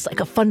still just like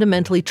a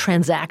fundamentally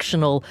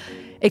transactional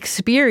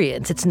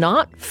experience. It's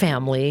not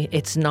family,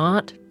 it's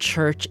not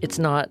church, it's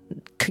not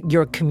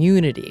your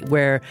community,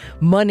 where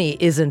money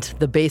isn't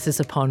the basis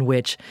upon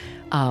which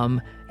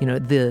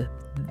the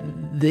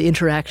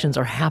interactions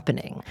are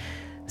happening.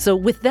 So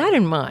with that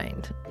in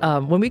mind,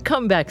 when we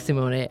come back,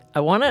 Simone,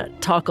 I want to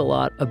talk a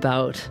lot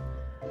about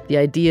the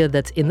idea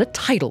that's in the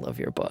title of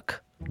your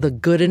book, the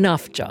good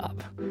enough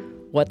job.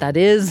 What that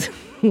is,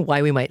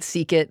 why we might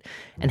seek it,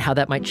 and how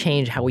that might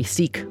change how we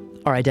seek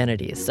our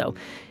identities. So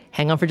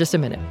hang on for just a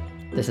minute.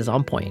 This is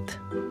On Point.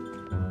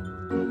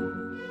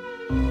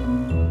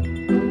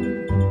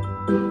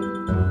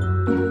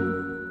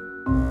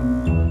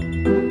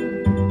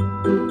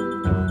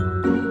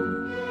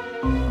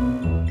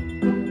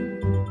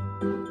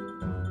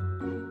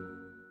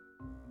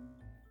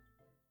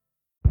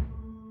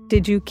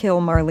 Did you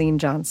kill Marlene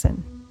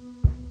Johnson?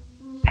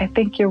 I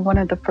think you're one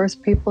of the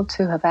first people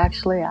to have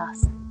actually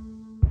asked.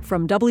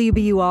 From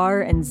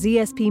WBUR and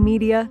ZSP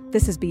Media,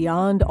 this is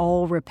Beyond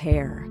All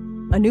Repair,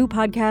 a new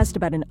podcast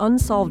about an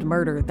unsolved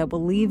murder that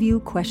will leave you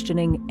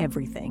questioning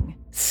everything.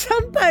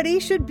 Somebody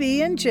should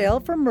be in jail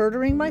for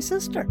murdering my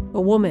sister.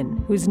 A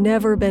woman who's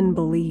never been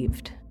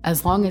believed.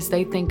 As long as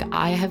they think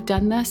I have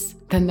done this,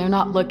 then they're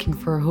not looking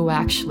for who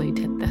actually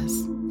did this.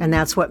 And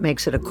that's what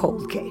makes it a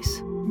cold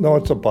case. No,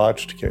 it's a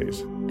botched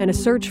case. And a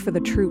search for the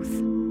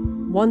truth,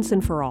 once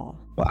and for all.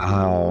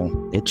 Wow,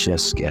 it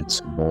just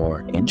gets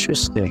more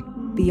interesting.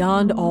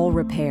 Beyond All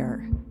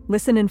Repair.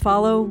 Listen and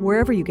follow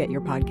wherever you get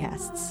your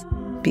podcasts.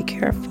 Be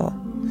careful.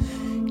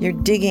 You're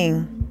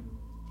digging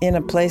in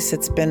a place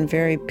that's been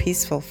very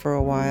peaceful for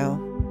a while.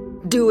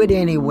 Do it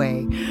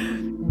anyway.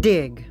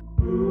 Dig.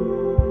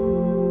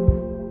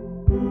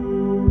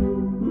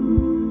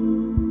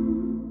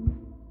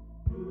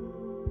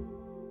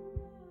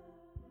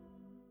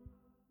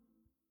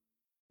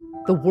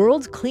 The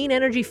world's clean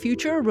energy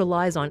future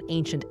relies on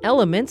ancient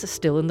elements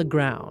still in the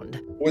ground.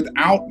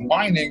 Without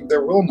mining,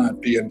 there will not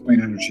be a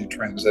clean energy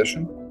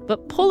transition.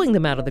 But pulling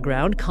them out of the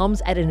ground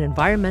comes at an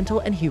environmental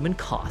and human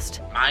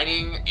cost.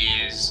 Mining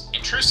is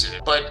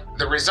intrusive, but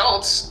the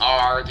results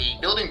are the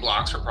building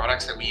blocks for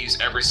products that we use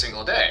every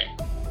single day.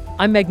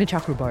 I'm Meghna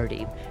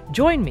Chakrabarti.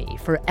 Join me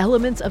for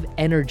Elements of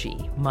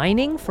Energy,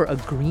 Mining for a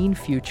Green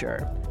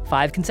Future.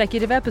 5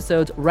 consecutive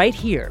episodes right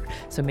here,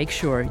 so make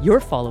sure you're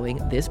following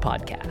this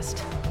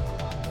podcast.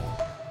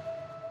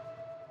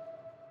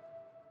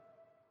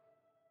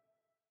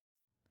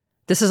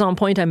 This is On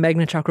Point. I'm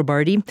Meghna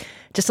Chakrabarti.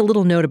 Just a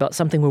little note about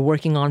something we're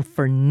working on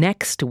for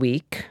next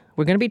week.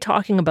 We're going to be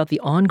talking about the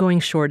ongoing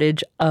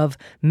shortage of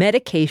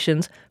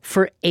medications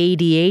for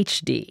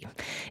ADHD.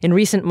 In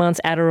recent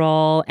months,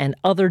 Adderall and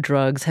other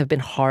drugs have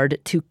been hard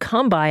to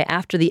come by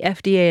after the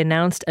FDA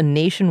announced a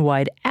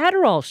nationwide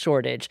Adderall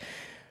shortage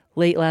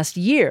late last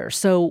year.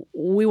 So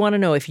we want to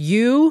know if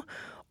you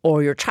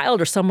or your child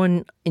or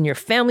someone in your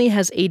family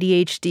has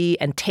ADHD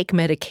and take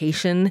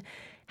medication,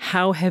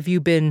 how have you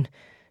been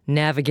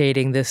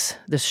navigating this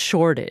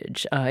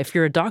shortage? If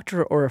you're a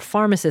doctor or a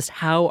pharmacist,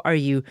 how are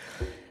you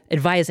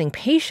advising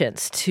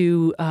patients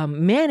to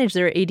manage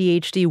their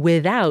ADHD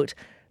without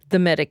the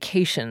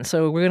medication?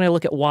 So we're going to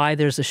look at why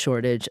there's a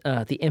shortage,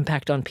 the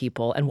impact on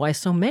people, and why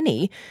so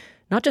many,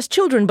 not just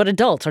children, but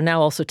adults, are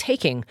now also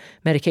taking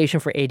medication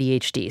for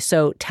ADHD.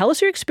 So tell us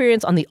your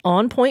experience on the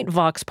On Point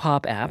Vox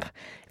Pop app.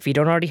 If you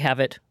don't already have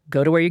it,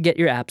 go to where you get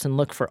your apps and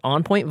look for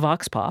On Point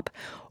Vox Pop.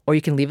 Or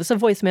you can leave us a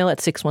voicemail at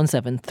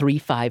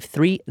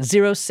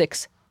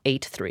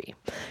 617-353-0683.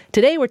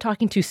 Today, we're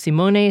talking to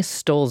Simone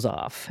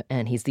Stolzoff,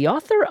 and he's the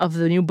author of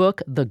the new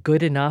book, The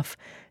Good Enough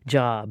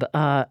Job.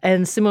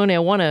 And Simone, I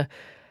want to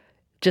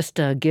just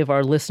give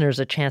our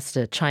listeners a chance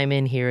to chime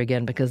in here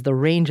again, because the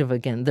range of,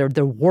 again,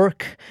 their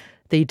work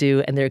they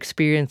do and their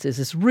experiences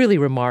is really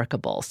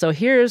remarkable. So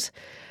here's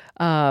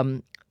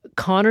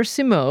Connor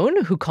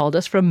Simone, who called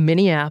us from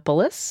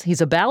Minneapolis.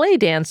 He's a ballet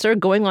dancer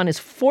going on his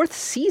 4th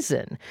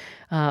season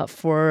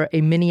for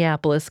a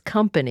Minneapolis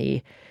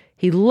company.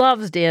 He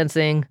loves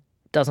dancing,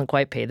 doesn't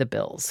quite pay the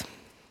bills.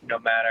 No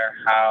matter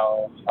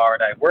how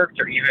hard I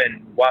worked or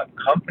even what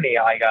company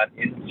I got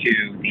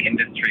into, the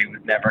industry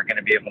was never going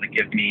to be able to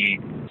give me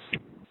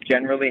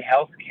generally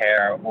health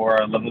care or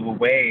a livable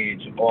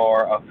wage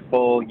or a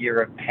full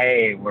year of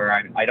pay where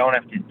I don't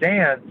have to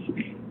dance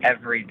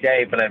every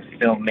day, but I'm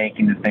still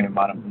making the same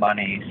amount of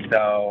money.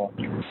 So,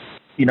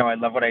 I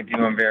love what I do.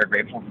 I'm very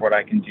grateful for what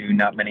I can do.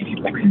 Not many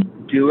people can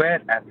do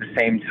it. At the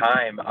same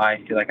time, I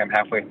feel like I'm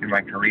halfway through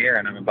my career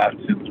and I'm about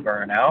to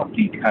burn out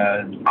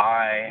because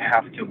I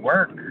have to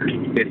work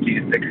 50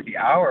 to 60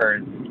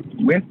 hours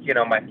with,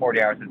 my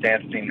 40 hours of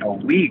dancing a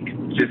week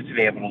just to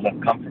be able to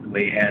live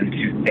comfortably and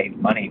to save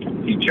money for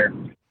the future.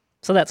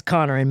 So that's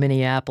Connor in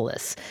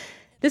Minneapolis.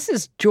 This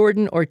is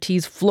Jordan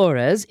Ortiz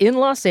Flores in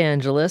Los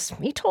Angeles.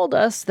 He told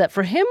us that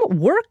for him,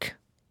 work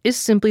is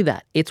simply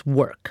that. It's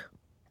work.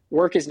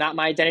 Work is not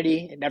my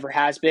identity. It never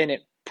has been.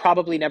 It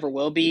probably never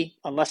will be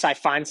unless I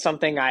find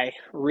something I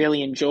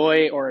really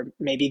enjoy or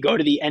maybe go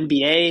to the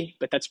NBA,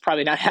 but that's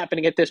probably not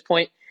happening at this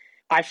point.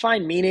 I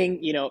find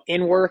meaning,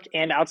 in work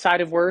and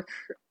outside of work.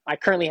 I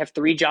currently have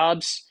 3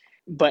 jobs,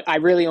 but I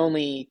really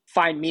only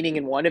find meaning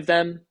in one of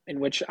them, in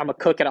which I'm a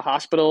cook at a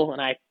hospital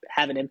and I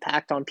have an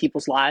impact on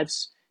people's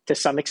lives to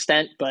some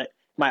extent. But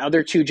my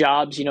other 2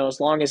 jobs, as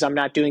long as I'm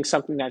not doing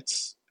something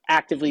that's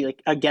actively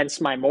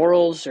against my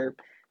morals or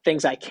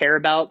things I care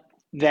about,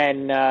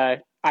 then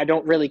I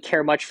don't really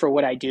care much for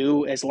what I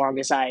do as long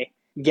as I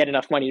get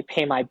enough money to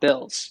pay my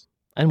bills.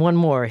 And one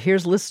more.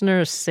 Here's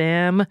listener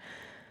Sam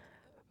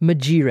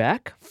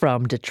Majirak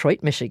from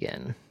Detroit,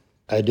 Michigan.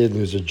 I did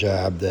lose a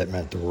job that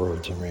meant the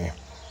world to me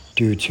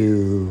due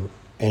to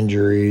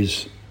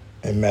injuries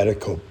and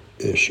medical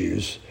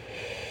issues.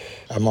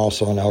 I'm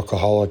also an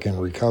alcoholic in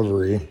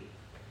recovery.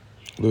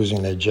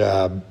 Losing that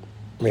job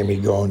made me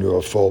go into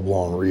a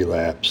full-blown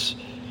relapse.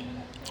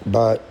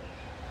 But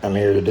I'm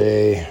here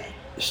today,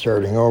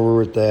 starting over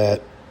with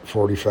that,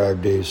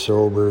 45 days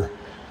sober,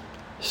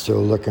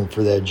 still looking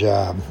for that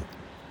job.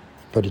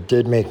 But it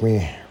did make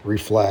me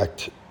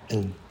reflect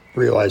and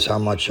realize how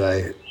much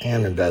I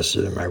am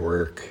invested in my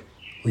work.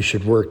 We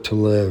should work to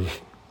live,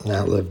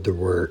 not live to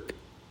work.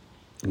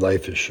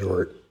 Life is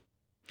short.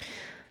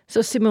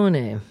 So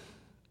Simone,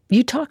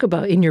 you talk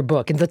about in your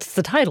book, and that's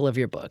the title of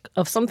your book,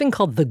 of something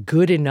called the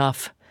good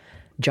enough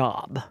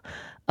job.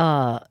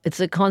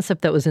 It's a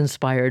concept that was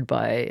inspired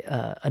by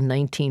a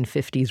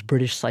 1950s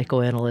British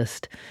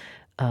psychoanalyst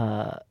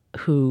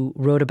who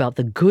wrote about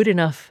the good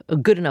enough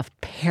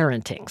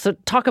parenting. So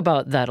talk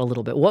about that a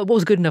little bit. What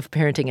was good enough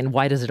parenting and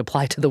why does it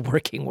apply to the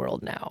working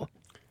world now?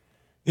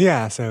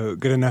 Yeah, so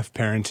good enough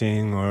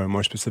parenting, or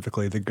more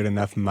specifically, the good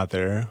enough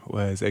mother,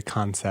 was a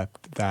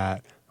concept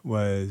that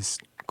was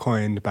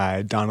coined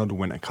by Donald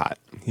Winnicott.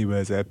 He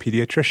was a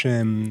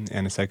pediatrician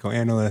and a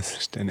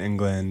psychoanalyst in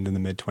England in the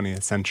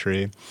mid-20th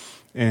century.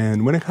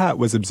 And Winnicott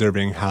was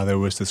observing how there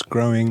was this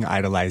growing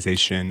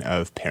idolization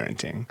of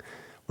parenting,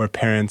 where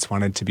parents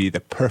wanted to be the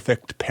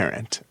perfect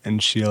parent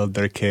and shield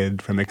their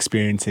kid from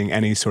experiencing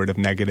any sort of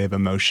negative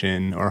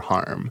emotion or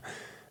harm.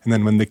 And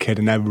then when the kid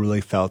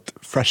inevitably felt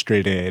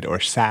frustrated or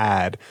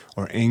sad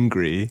or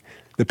angry,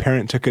 the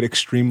parent took it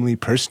extremely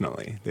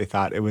personally. They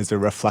thought it was a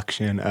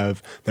reflection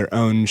of their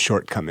own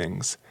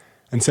shortcomings.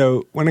 And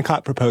so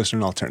Winnicott proposed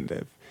an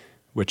alternative,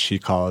 which he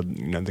called,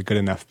 the good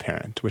enough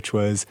parent, which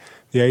was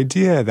the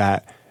idea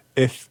that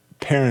if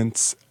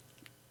parents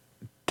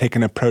take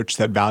an approach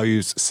that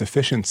values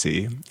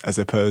sufficiency as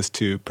opposed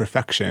to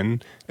perfection,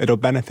 it'll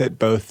benefit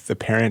both the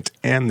parent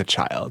and the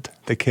child.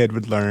 The kid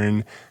would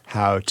learn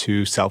how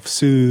to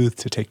self-soothe,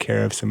 to take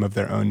care of some of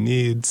their own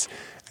needs,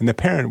 and the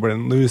parent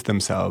wouldn't lose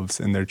themselves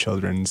in their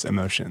children's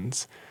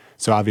emotions.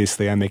 So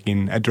obviously I'm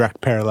making a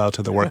direct parallel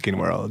to the working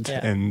world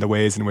and the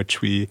ways in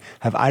which we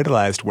have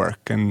idolized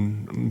work.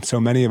 And so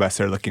many of us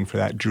are looking for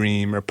that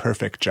dream or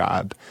perfect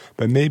job,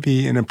 but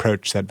maybe an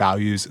approach that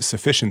values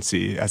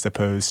sufficiency as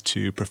opposed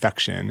to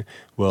perfection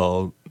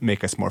will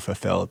make us more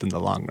fulfilled in the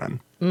long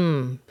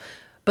run.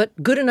 But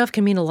good enough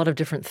can mean a lot of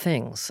different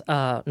things,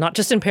 not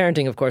just in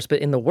parenting, of course, but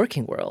in the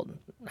working world.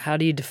 How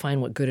do you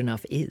define what good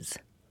enough is?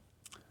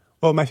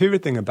 Well, my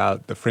favorite thing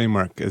about the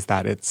framework is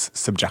that it's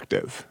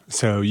subjective.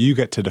 So you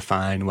get to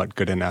define what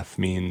good enough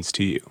means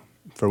to you.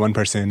 For one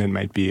person, it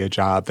might be a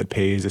job that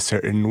pays a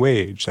certain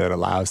wage that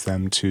allows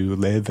them to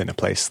live in a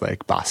place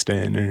like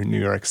Boston or New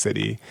York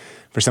City.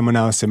 For someone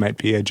else, it might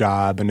be a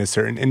job in a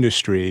certain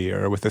industry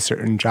or with a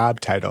certain job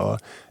title.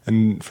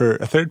 And for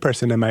a third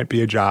person, it might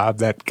be a job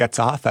that gets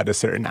off at a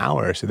certain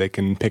hour so they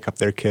can pick up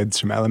their kids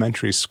from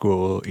elementary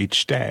school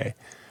each day.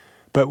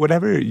 But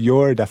whatever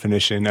your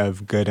definition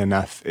of good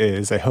enough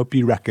is, I hope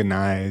you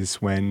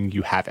recognize when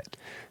you have it,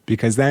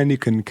 because then you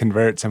can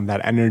convert some of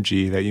that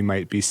energy that you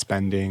might be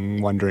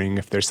spending wondering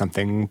if there's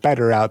something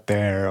better out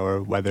there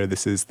or whether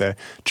this is the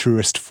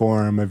truest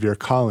form of your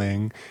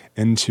calling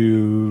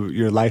into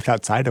your life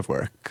outside of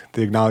work,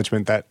 the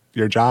acknowledgement that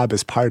your job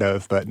is part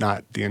of, but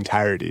not the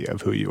entirety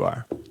of who you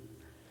are.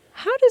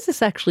 How does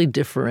this actually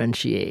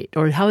differentiate,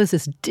 or how is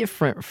this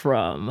different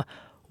from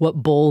what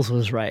Bowles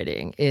was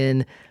writing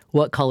in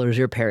What Color's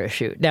Your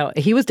Parachute? Now,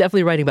 he was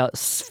definitely writing about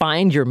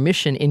find your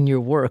mission in your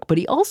work, but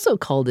he also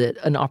called it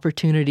an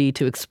opportunity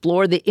to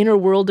explore the inner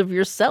world of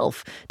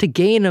yourself, to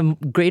gain a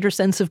greater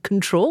sense of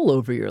control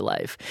over your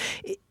life.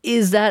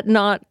 Is that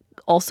not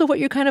also what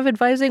you're kind of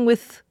advising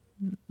with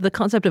the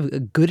concept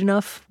of good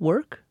enough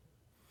work?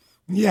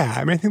 Yeah,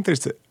 I mean, I think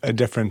there's a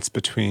difference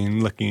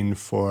between looking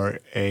for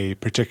a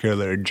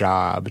particular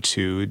job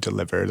to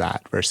deliver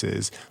that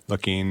versus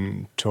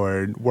looking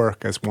toward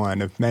work as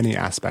one of many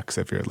aspects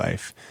of your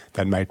life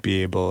that might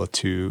be able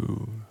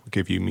to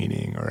give you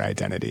meaning or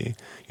identity.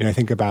 I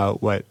think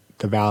about what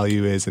the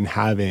value is in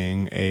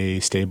having a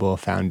stable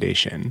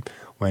foundation.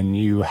 When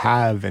you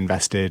have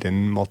invested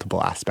in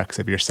multiple aspects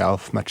of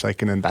yourself, much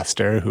like an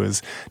investor who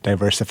has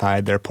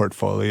diversified their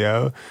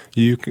portfolio,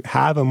 you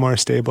have a more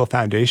stable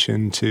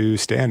foundation to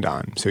stand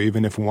on. So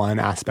even if one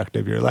aspect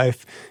of your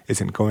life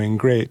isn't going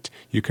great,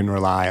 you can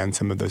rely on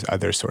some of those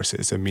other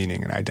sources of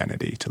meaning and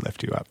identity to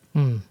lift you up.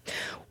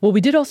 Well,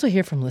 we did also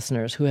hear from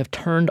listeners who have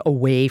turned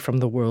away from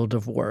the world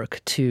of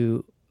work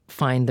to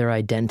find their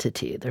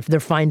identity. They're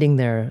finding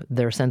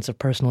their sense of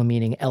personal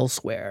meaning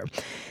elsewhere.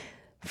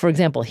 For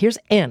example, here's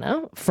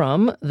Anna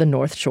from the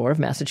North Shore of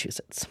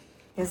Massachusetts.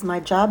 Is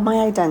my job my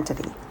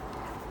identity?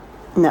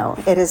 No,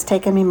 it has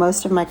taken me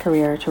most of my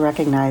career to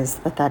recognize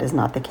that that is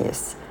not the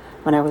case.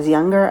 When I was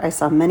younger, I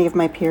saw many of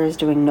my peers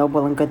doing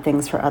noble and good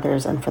things for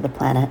others and for the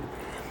planet,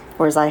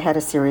 whereas I had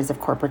a series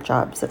of corporate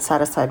jobs that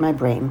satisfied my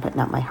brain but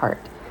not my heart.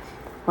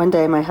 One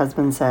day my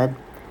husband said,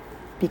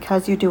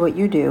 "Because you do what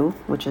you do,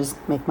 which is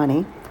make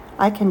money,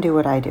 I can do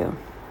what I do,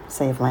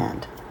 save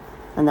land."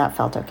 And that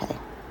felt okay.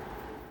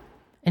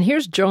 And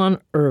here's John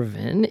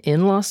Irvin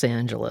in Los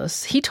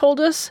Angeles. He told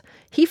us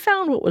he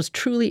found what was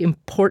truly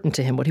important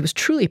to him, what he was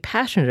truly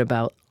passionate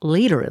about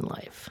later in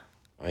life.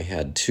 I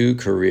had 2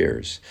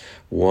 careers,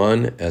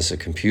 one as a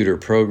computer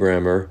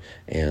programmer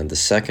and the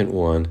second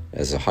one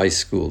as a high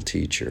school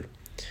teacher.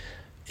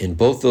 In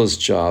both those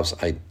jobs,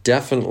 I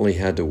definitely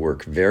had to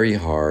work very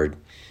hard,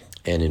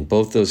 and in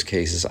both those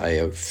cases,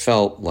 I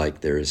felt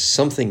like there is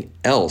something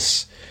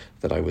else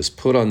that I was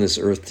put on this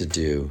earth to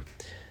do,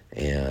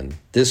 and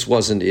this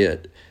wasn't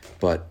it.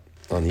 But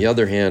on the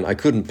other hand, I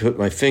couldn't put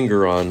my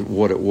finger on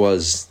what it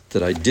was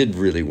that I did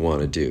really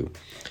want to do.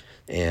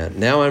 And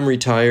now I'm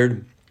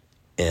retired,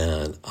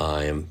 and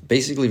I am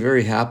basically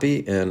very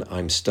happy, and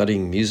I'm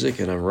studying music,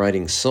 and I'm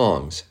writing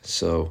songs.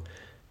 So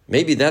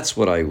maybe that's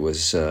what I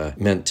was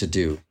meant to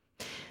do.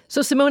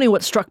 So, Simone,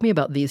 what struck me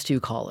about these 2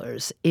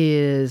 callers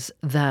is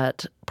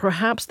that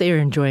perhaps they are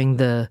enjoying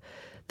the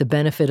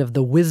benefit of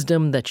the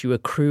wisdom that you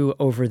accrue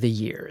over the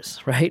years,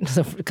 right?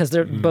 Because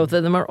both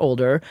of them are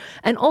older.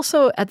 And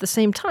also, at the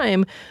same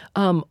time,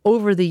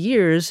 over the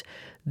years,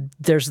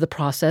 there's the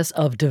process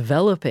of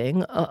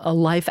developing a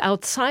life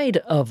outside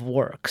of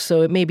work.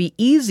 So it may be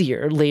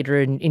easier later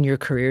in your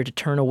career to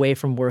turn away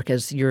from work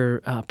as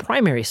your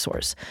primary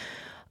source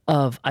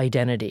of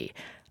identity.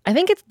 I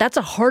think that's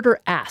a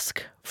harder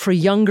ask for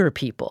younger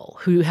people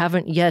who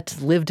haven't yet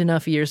lived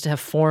enough years to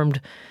have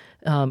formed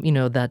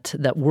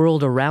that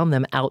world around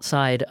them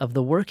outside of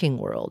the working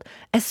world,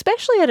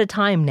 especially at a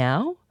time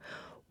now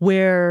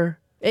where,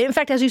 in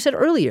fact, as you said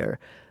earlier,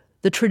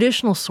 the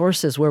traditional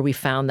sources where we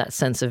found that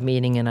sense of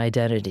meaning and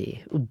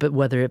identity, but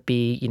whether it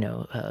be,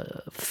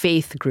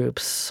 faith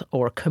groups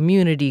or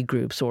community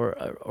groups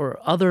or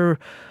other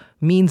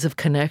means of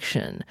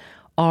connection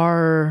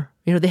are,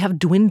 they have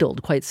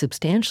dwindled quite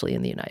substantially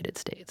in the United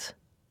States.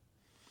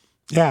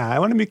 Yeah, I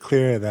want to be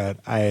clear that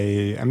I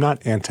am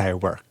not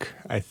anti-work.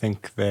 I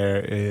think there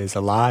is a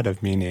lot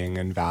of meaning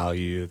and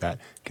value that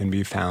can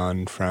be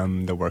found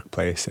from the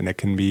workplace, and it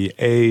can be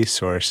a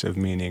source of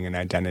meaning and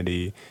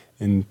identity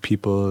in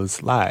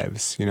people's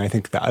lives. I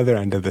think the other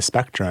end of the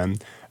spectrum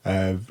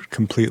of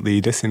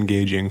completely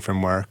disengaging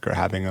from work or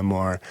having a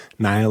more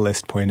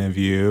nihilist point of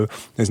view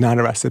is not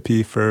a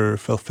recipe for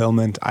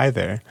fulfillment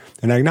either.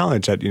 And I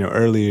acknowledge that,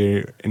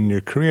 earlier in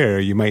your career,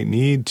 you might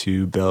need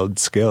to build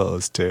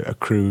skills to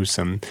accrue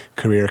some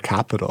career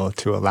capital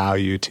to allow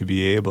you to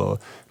be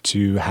able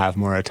to have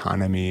more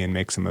autonomy and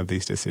make some of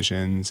these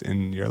decisions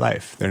in your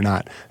life. They're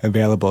not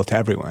available to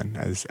everyone,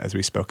 as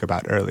we spoke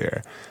about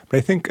earlier. But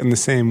I think in the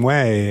same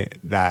way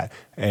that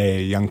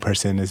a young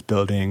person is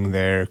building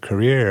their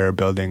career or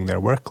building their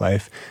work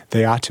life,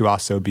 they ought to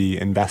also be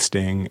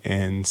investing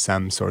in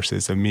some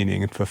sources of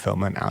meaning and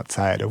fulfillment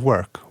outside of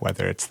work,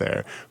 whether it's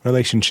their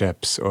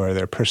relationships or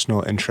their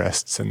personal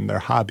interests and their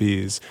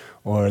hobbies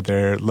or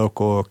their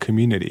local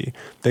community.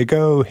 They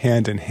go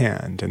hand in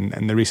hand,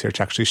 and the research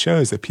actually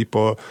shows that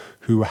people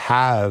who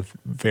have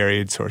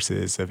varied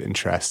sources of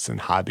interests and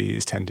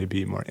hobbies tend to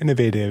be more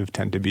innovative,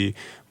 tend to be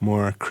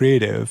more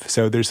creative.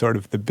 So there's sort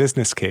of the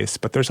business case,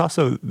 but there's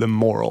also the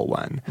moral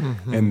one,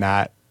 in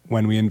that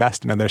when we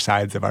invest in other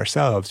sides of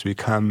ourselves,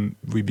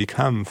 we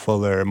become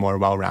fuller, more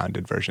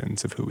well-rounded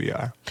versions of who we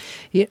are.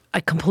 Yeah, I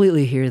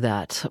completely hear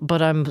that,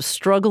 but I'm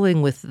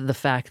struggling with the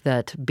fact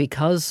that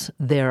because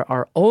there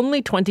are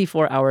only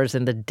 24 hours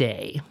in the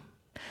day,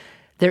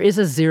 there is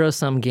a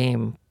zero-sum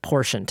game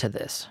portion to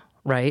this,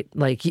 right?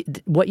 Like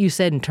what you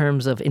said in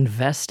terms of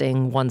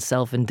investing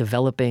oneself in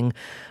developing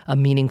a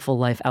meaningful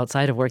life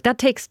outside of work, that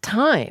takes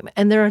time.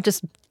 And there are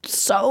just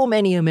so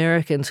many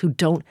Americans who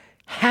don't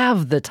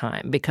have the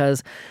time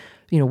because,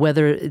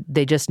 whether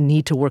they just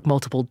need to work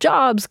multiple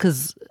jobs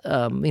because,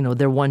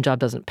 their one job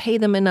doesn't pay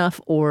them enough,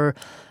 or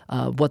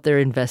what they're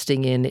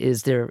investing in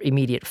is their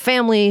immediate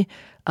family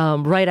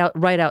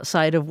right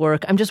outside of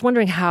work. I'm just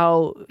wondering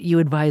how you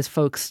advise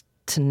folks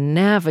to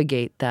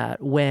navigate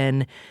that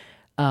when,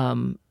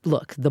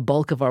 look, the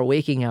bulk of our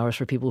waking hours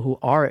for people who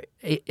are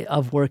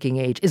of working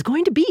age is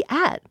going to be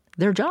at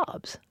their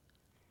jobs.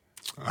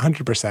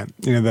 100%.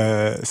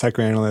 The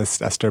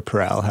psychoanalyst Esther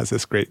Perel has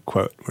this great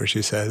quote where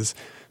she says,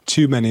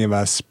 "Too many of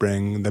us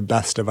bring the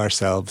best of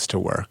ourselves to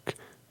work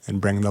and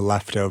bring the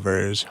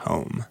leftovers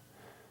home."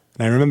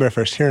 And I remember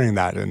first hearing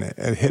that, and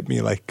it hit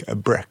me like a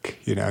brick.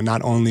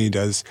 Not only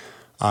does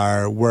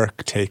our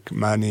work take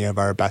many of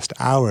our best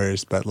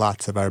hours, but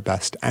lots of our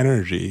best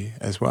energy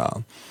as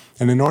well.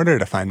 And in order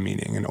to find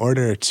meaning, in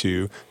order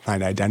to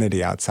find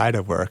identity outside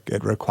of work,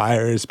 it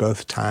requires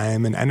both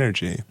time and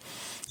energy.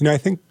 I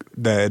think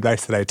the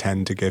advice that I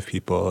tend to give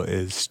people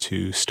is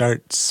to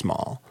start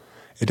small.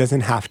 It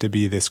doesn't have to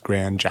be this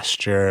grand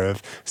gesture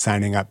of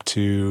signing up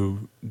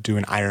to do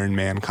an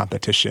Ironman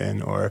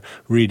competition or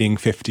reading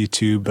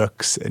 52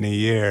 books in a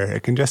year.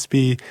 It can just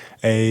be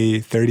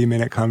a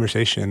 30-minute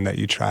conversation that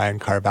you try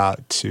and carve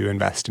out to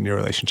invest in your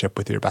relationship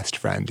with your best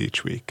friend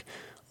each week,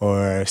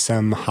 or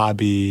some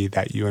hobby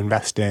that you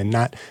invest in,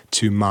 not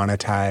to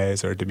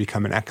monetize or to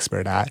become an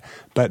expert at,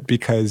 but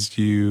because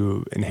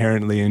you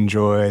inherently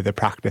enjoy the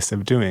practice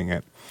of doing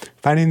it.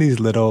 Finding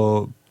these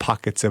little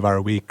pockets of our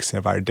weeks,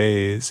 of our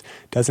days,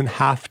 doesn't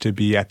have to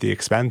be at the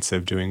expense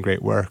of doing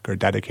great work or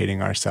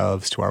dedicating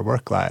ourselves to our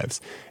work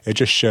lives. It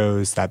just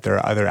shows that there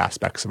are other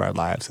aspects of our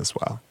lives as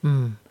well.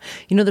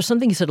 There's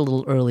something you said a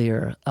little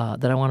earlier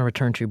that I want to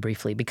return to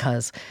briefly,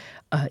 because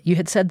you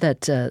had said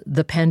that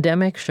the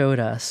pandemic showed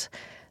us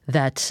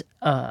that,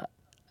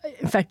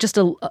 in fact, just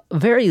a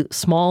very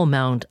small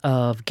amount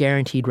of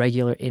guaranteed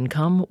regular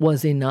income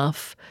was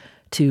enough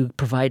to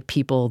provide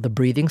people the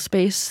breathing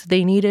space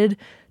they needed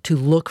to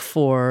look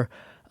for,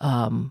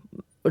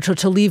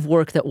 to leave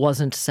work that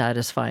wasn't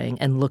satisfying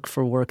and look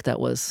for work that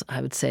was,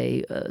 I would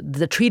say,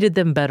 that treated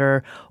them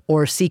better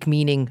or seek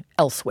meaning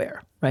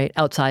elsewhere, right,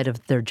 outside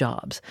of their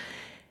jobs.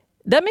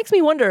 That makes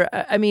me wonder,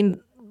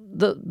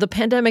 the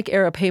pandemic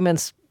era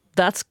payments,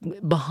 that's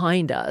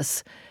behind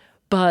us.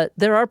 But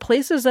there are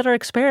places that are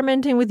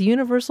experimenting with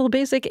universal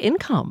basic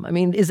income.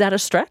 Is that a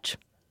stretch?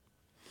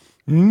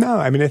 No,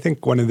 I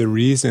think one of the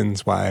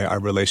reasons why our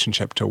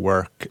relationship to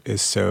work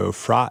is so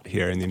fraught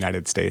here in the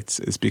United States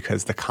is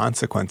because the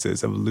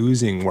consequences of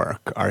losing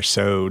work are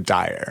so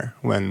dire.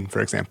 When, for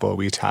example,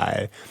 we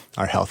tie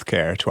our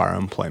healthcare to our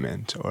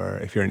employment, or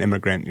if you're an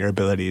immigrant, your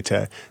ability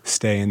to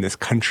stay in this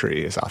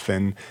country is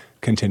often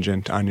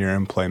contingent on your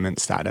employment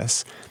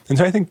status. And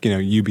so I think,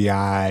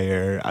 UBI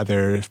or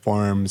other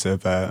forms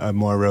of a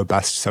more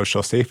robust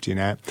social safety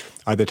net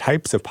are the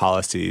types of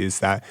policies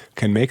that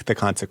can make the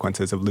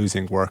consequences of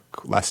losing work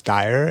less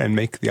dire and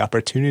make the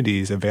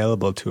opportunities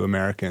available to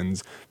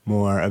Americans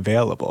more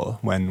available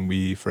when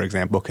we, for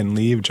example, can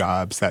leave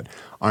jobs that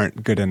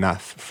aren't good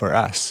enough for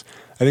us.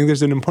 I think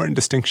there's an important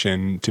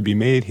distinction to be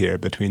made here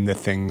between the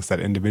things that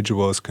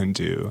individuals can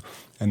do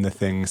and the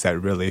things that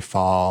really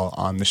fall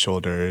on the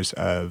shoulders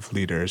of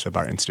leaders of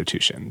our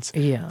institutions.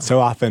 Yeah.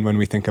 So often when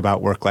we think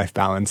about work-life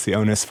balance, the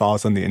onus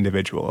falls on the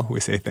individual. We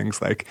say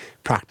things like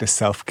practice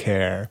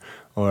self-care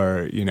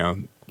or,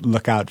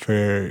 look out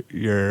for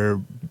your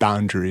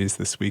boundaries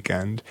this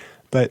weekend.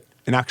 But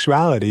in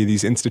actuality,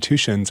 these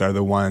institutions are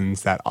the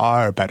ones that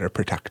are better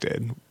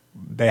protected.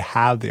 They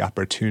have the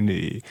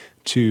opportunity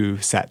to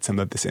set some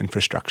of this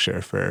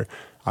infrastructure for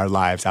our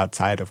lives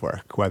outside of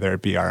work, whether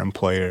it be our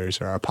employers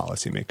or our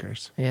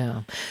policymakers.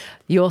 Yeah.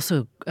 You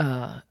also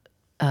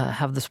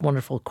have this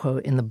wonderful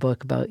quote in the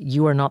book about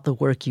you are not the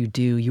work you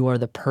do, you are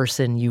the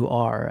person you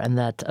are, and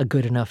that a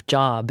good enough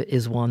job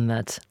is one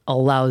that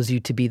allows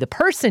you to be the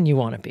person you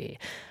want to be,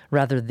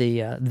 rather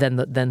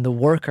than the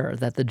worker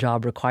that the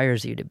job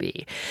requires you to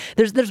be.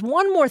 There's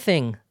one more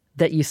thing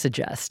that you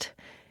suggest.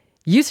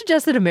 You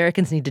suggest that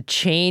Americans need to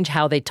change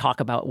how they talk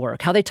about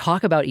work, how they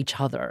talk about each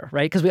other,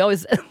 right? Because we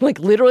always,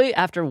 literally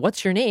after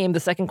what's your name, the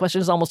second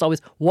question is almost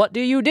always, what do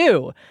you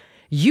do?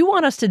 You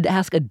want us to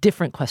ask a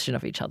different question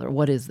of each other.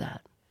 What is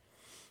that?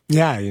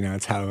 Yeah,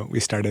 it's how we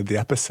started the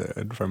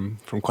episode, from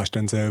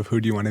questions of who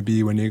do you want to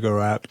be when you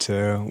grow up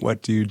to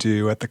what do you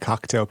do at the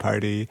cocktail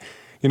party.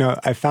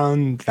 I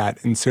found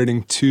that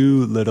inserting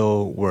two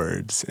little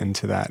words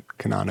into that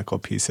canonical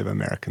piece of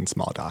American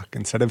small talk,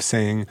 instead of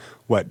saying,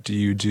 what do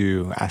you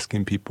do,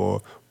 asking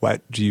people,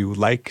 what do you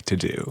like to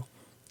do,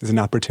 is an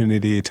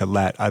opportunity to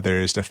let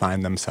others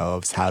define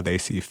themselves how they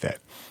see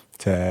fit,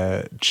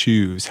 to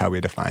choose how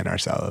we define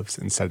ourselves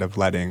instead of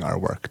letting our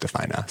work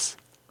define us.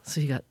 So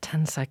you got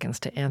 10 seconds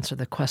to answer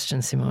the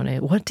question, Simone.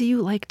 What do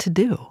you like to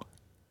do?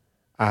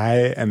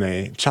 I am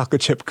a chocolate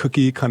chip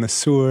cookie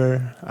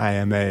connoisseur. I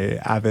am an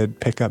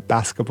avid pickup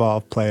basketball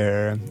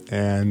player,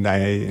 and I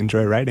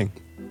enjoy writing.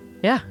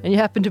 Yeah, and you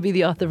happen to be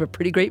the author of a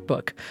pretty great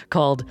book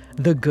called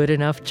The Good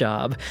Enough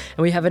Job.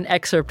 And we have an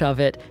excerpt of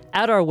it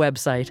at our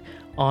website,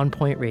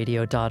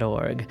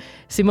 onpointradio.org.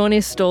 Simone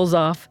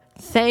Stolzoff,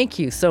 thank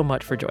you so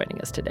much for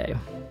joining us today.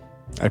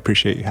 I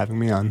appreciate you having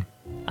me on.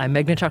 I'm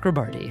Meghna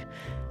Chakrabarti.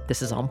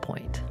 This is On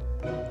Point.